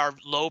plays that are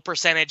low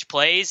percentage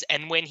plays,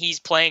 and when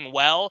he's playing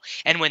well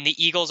and when the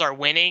Eagles are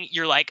winning,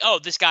 you're like, oh,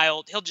 this guy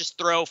he'll just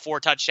throw 4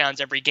 touchdowns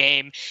every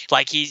game.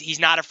 Like he's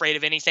not afraid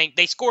of anything.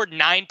 They scored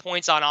 9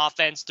 points on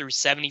offense through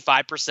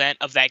 75%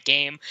 of that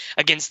game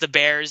against the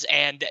Bears,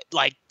 and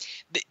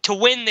to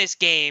win this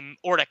game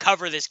or to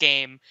cover this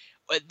game,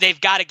 they've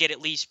got to get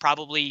at least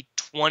probably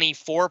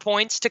 24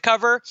 points to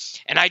cover,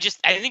 and I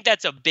think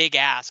that's a big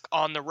ask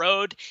on the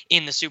road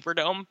in the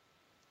Superdome.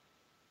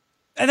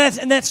 And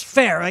that's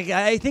fair.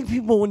 I think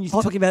people, when you're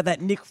talking about that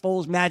Nick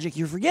Foles magic,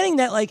 you're forgetting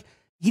that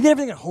he did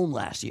everything at home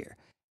last year,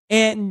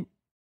 and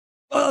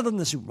other than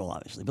the Super Bowl,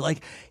 obviously, but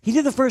he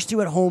did the first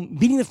 2 at home,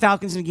 beating the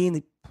Falcons in a game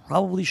they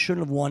probably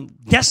shouldn't have won,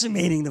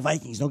 decimating the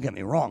Vikings. Don't get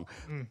me wrong,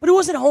 but it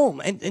was at home.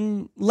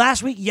 And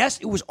last week, yes,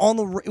 it was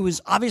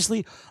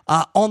obviously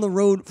on the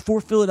road for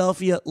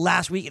Philadelphia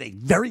last week in a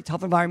very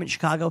tough environment in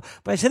Chicago.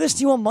 But I said this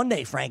to you on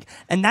Monday, Frank,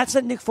 and that's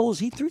that Nick Foles.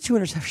 He threw 2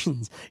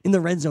 interceptions in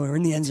the red zone or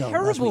in the end zone.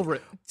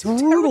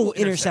 Brutal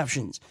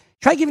interceptions.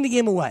 Try giving the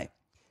game away.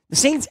 The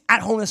Saints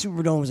at home at the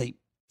Superdome was a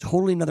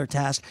totally another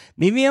task.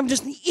 Maybe I'm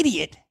just an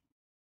idiot,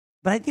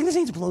 but I think the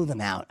Saints blow them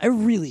out. I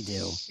really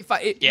do.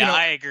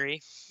 I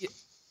agree.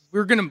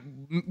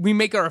 We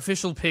make our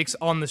official picks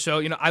on the show.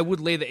 I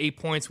would lay the 8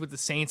 points with the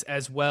Saints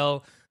as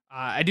well.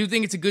 I do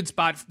think it's a good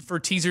spot for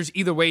teasers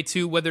either way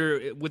too,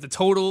 whether with the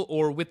total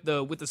or with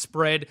the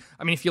spread.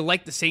 I mean, if you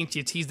like the Saints,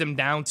 you tease them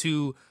down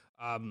to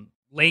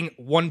laying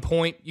 1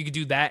 point. You could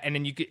do that, and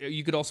then you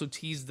could also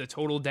tease the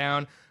total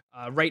down.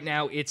 Right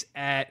now, it's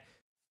at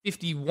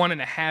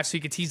 51.5, so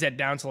you could tease that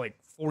down to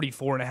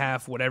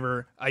 44.5,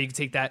 whatever. You can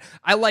take that.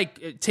 I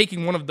like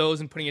taking one of those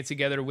and putting it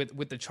together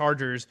with the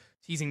Chargers,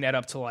 teasing that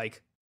up to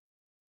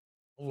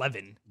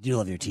 11. Do you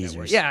love your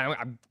teasers? Yeah,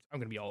 I'm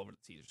going to be all over the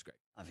teasers. Great.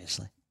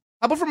 Obviously.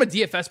 How about from a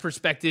DFS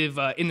perspective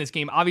in this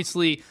game?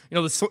 Obviously,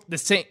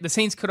 the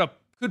Saints could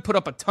put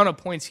up a ton of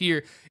points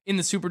here in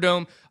the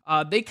Superdome.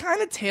 They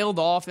kind of tailed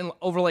off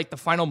over the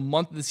final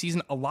month of the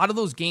season. A lot of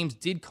those games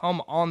did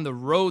come on the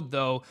road,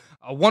 though.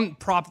 One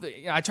prop,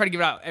 I try to give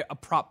out a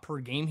prop per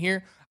game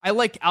here. I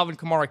like Alvin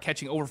Kamara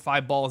catching over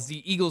 5 balls.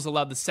 The Eagles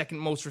allowed the second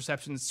most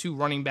receptions to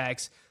running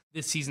backs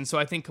this season, so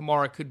I think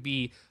Kamara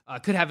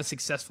could have a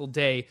successful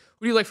day.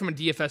 What do you like from a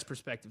DFS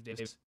perspective,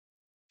 Dave?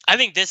 I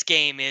think this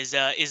game is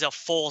a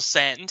full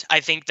send.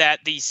 I think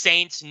that the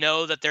Saints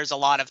know that there's a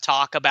lot of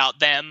talk about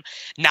them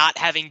not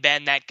having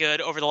been that good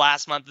over the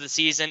last month of the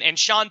season. And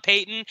Sean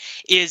Payton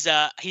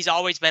he's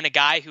always been a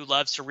guy who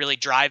loves to really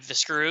drive the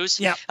screws.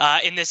 Yep.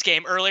 In this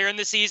game earlier in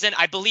the season,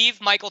 I believe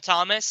Michael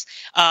Thomas,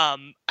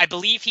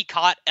 he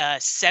caught a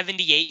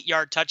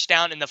 78-yard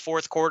touchdown in the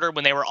fourth quarter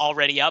when they were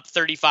already up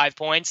 35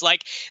 points.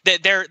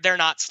 They're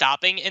not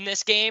stopping in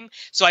this game.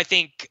 So I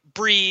think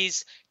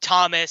Breeze,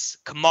 Thomas,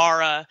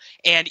 Kamara,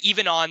 and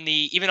even on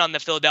the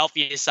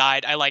Philadelphia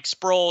side, I like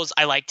Sproles,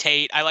 I like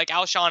Tate, I like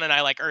Alshon, and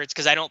I like Ertz,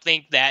 because I don't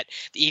think that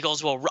the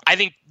Eagles will. I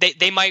think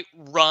they might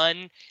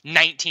run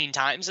 19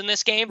 times in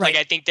this game. Right.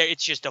 I think that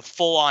it's just a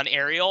full-on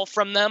aerial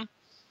from them.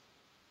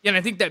 Yeah, and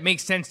I think that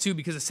makes sense, too,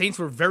 because the Saints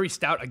were very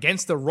stout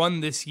against the run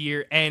this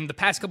year, and the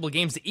past couple of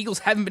games, the Eagles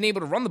haven't been able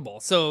to run the ball.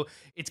 So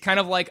it's kind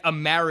of like a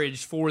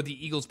marriage for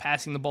the Eagles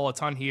passing the ball a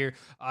ton here.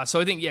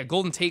 So I think,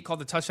 Golden Tate called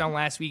the touchdown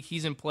last week.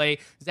 He's in play.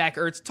 Zach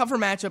Ertz, tougher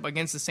matchup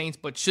against the Saints,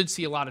 but should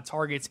see a lot of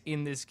targets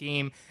in this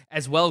game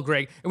as well,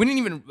 Greg. And we didn't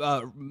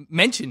even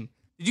mention...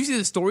 Did you see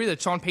the story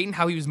that Sean Payton,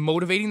 how he was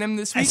motivating them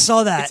this week? I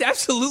saw that. It's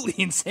absolutely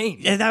insane.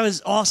 Yeah, that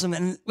was awesome.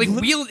 And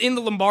wheeled in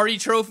the Lombardi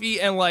Trophy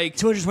and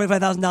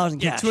 $225,000 in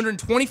cash.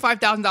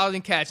 $225,000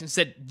 in cash and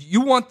said, "You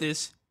want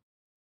this?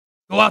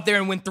 Go out there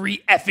and win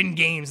 3 effing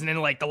games." And then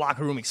the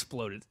locker room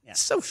exploded. Yeah.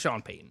 So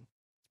Sean Payton.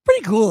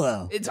 Pretty cool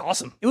though. It's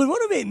awesome. It would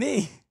motivate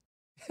me.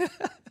 I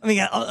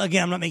mean,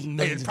 again, I'm not making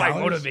millions of dollars. It'd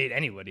probably motivate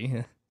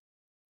anybody.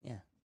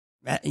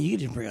 You could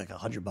just bring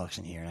 $100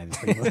 in here, and I'd be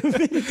pretty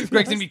motivated.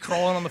 Greg's gonna be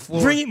crawling on the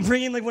floor.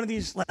 Bring in one of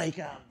these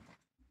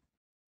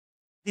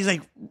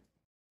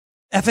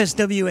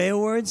FSWA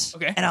awards,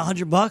 okay, and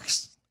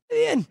 $100.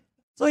 In.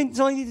 That's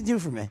all you need to do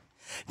for me.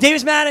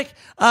 Davis Maddock,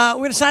 we're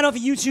going to sign off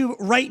of YouTube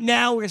right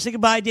now. We're going to say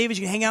goodbye. Davis,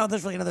 you can hang out with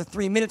us for another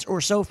 3 minutes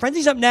or so.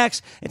 Frenzy's up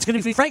next. It's going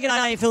to be Frank and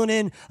I filling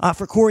in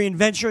for Corey and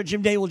Ventura.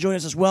 Jim Day will join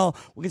us as well.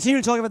 We'll continue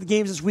to talk about the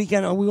games this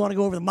weekend, and we want to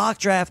go over the mock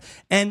draft.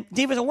 And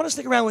Davis, I want to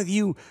stick around with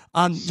you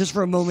just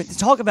for a moment to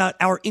talk about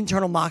our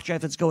internal mock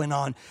draft that's going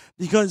on,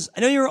 because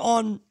I know you're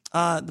on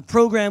the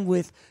program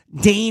with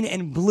Dane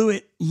and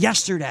Blewett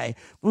yesterday.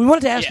 We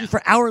wanted to ask you,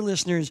 for our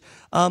listeners,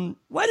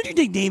 why did you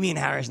take Damian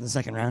Harris in the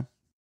second round?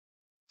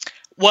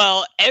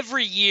 Well,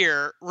 every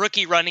year,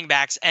 rookie running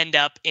backs end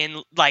up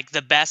in like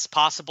the best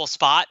possible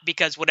spot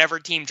because whatever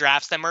team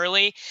drafts them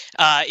early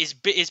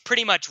is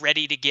pretty much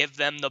ready to give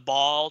them the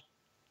ball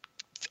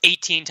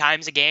 18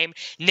 times a game.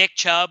 Nick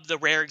Chubb, the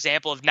rare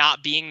example of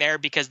not being there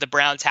because the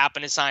Browns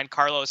happen to sign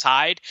Carlos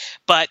Hyde.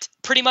 But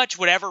pretty much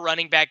whatever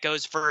running back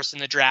goes first in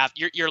the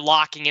draft, you're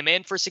locking him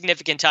in for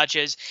significant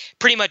touches.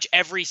 Pretty much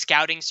every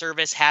scouting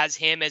service has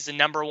him as the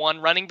number one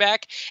running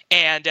back.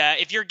 And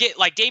if you're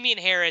like Damian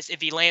Harris, if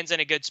he lands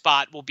in a good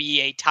spot, will be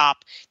a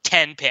top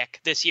 10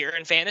 pick this year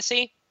in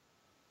fantasy.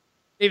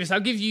 Davis,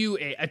 I'll give you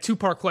a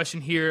two-part question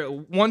here.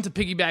 One, to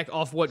piggyback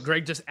off what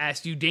Greg just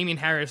asked you, Damian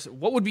Harris,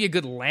 what would be a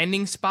good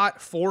landing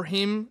spot for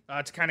him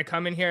to kind of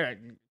come in here?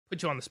 I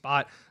put you on the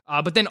spot.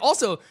 But then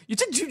also, you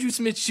took Juju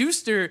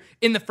Smith-Schuster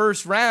in the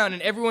first round,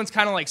 and everyone's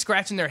kind of like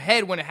scratching their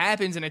head when it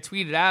happens, and I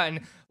tweeted out, and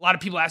a lot of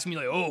people asking me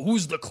like, oh,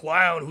 who's the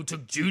clown who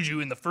took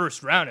Juju in the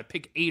first round at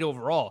pick 8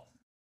 overall?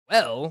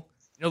 Well,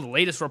 the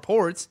latest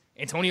reports,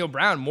 Antonio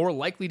Brown more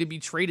likely to be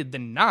traded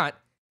than not.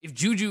 If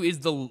Juju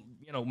is the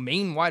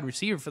main wide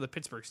receiver for the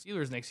Pittsburgh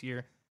Steelers next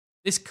year,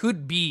 this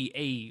could be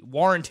a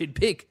warranted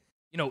pick,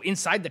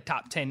 inside the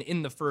top 10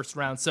 in the first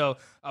round. So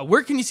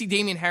where can you see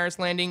Damian Harris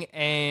landing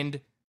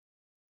and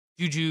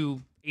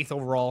Juju 8th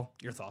overall?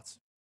 Your thoughts?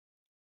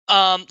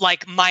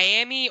 Like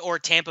Miami or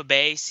Tampa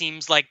Bay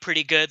seems like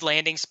pretty good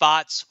landing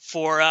spots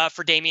for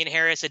Damian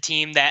Harris, a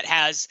team that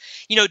has,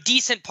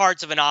 decent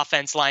parts of an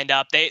offense lined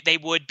up. They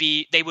would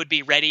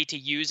be ready to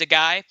use a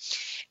guy.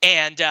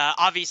 And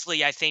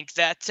obviously, I think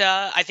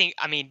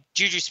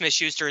Juju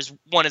Smith-Schuster is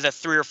one of the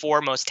 3 or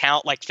 4 most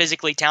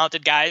physically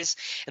talented guys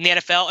in the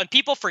NFL. And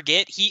people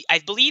forget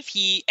I believe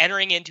he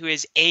entering into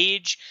his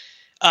age,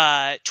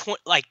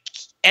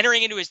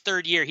 entering into his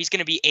third year, he's going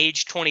to be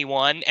age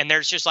 21. And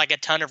there's just like a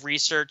ton of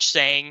research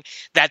saying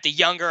that the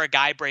younger a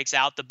guy breaks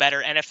out, the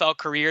better NFL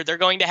career they're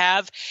going to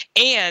have.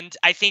 And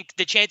I think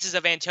the chances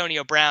of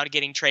Antonio Brown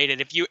getting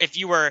traded, if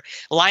you were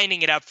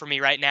lining it up for me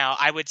right now,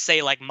 I would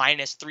say like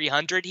minus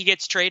 300 he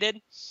gets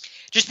traded.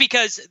 Just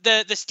because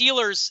the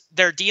Steelers,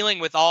 they're dealing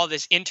with all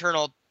this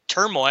internal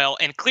turmoil,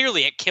 and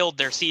clearly it killed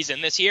their season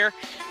this year,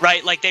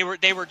 right? Like they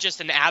were just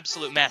an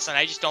absolute mess, and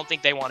I just don't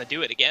think they want to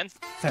do it again.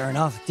 Fair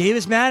enough.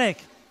 Davis Maddock,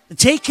 the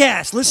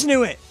TakeCast, listen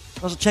to it.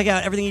 Also check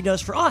out everything he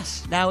does for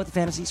us now at the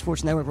Fantasy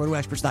Sports Network,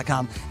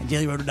 RotoExperts.com and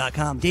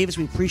DailyRoto.com. Davis,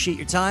 we appreciate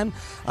your time,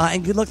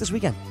 and good luck this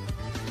weekend.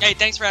 Hey,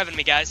 thanks for having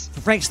me, guys.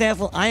 For Frank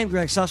Stanfield, I am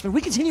Greg Sussman.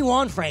 We continue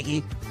on, Frankie.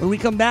 When we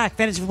come back,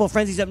 Fantasy Football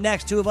Frenzy's up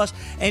next, 2 of us,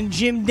 and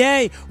Jim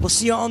Day. We'll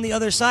see you on the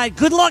other side.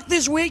 Good luck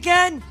this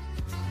weekend.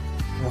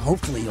 Well,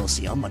 hopefully you'll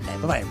see you on Monday.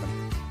 Bye-bye, everybody.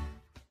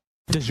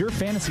 Does your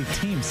fantasy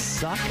team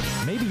suck?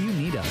 Maybe you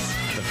need us.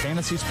 The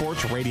Fantasy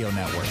Sports Radio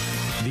Network.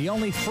 The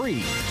only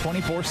free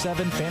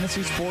 24/7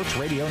 fantasy sports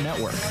radio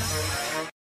network.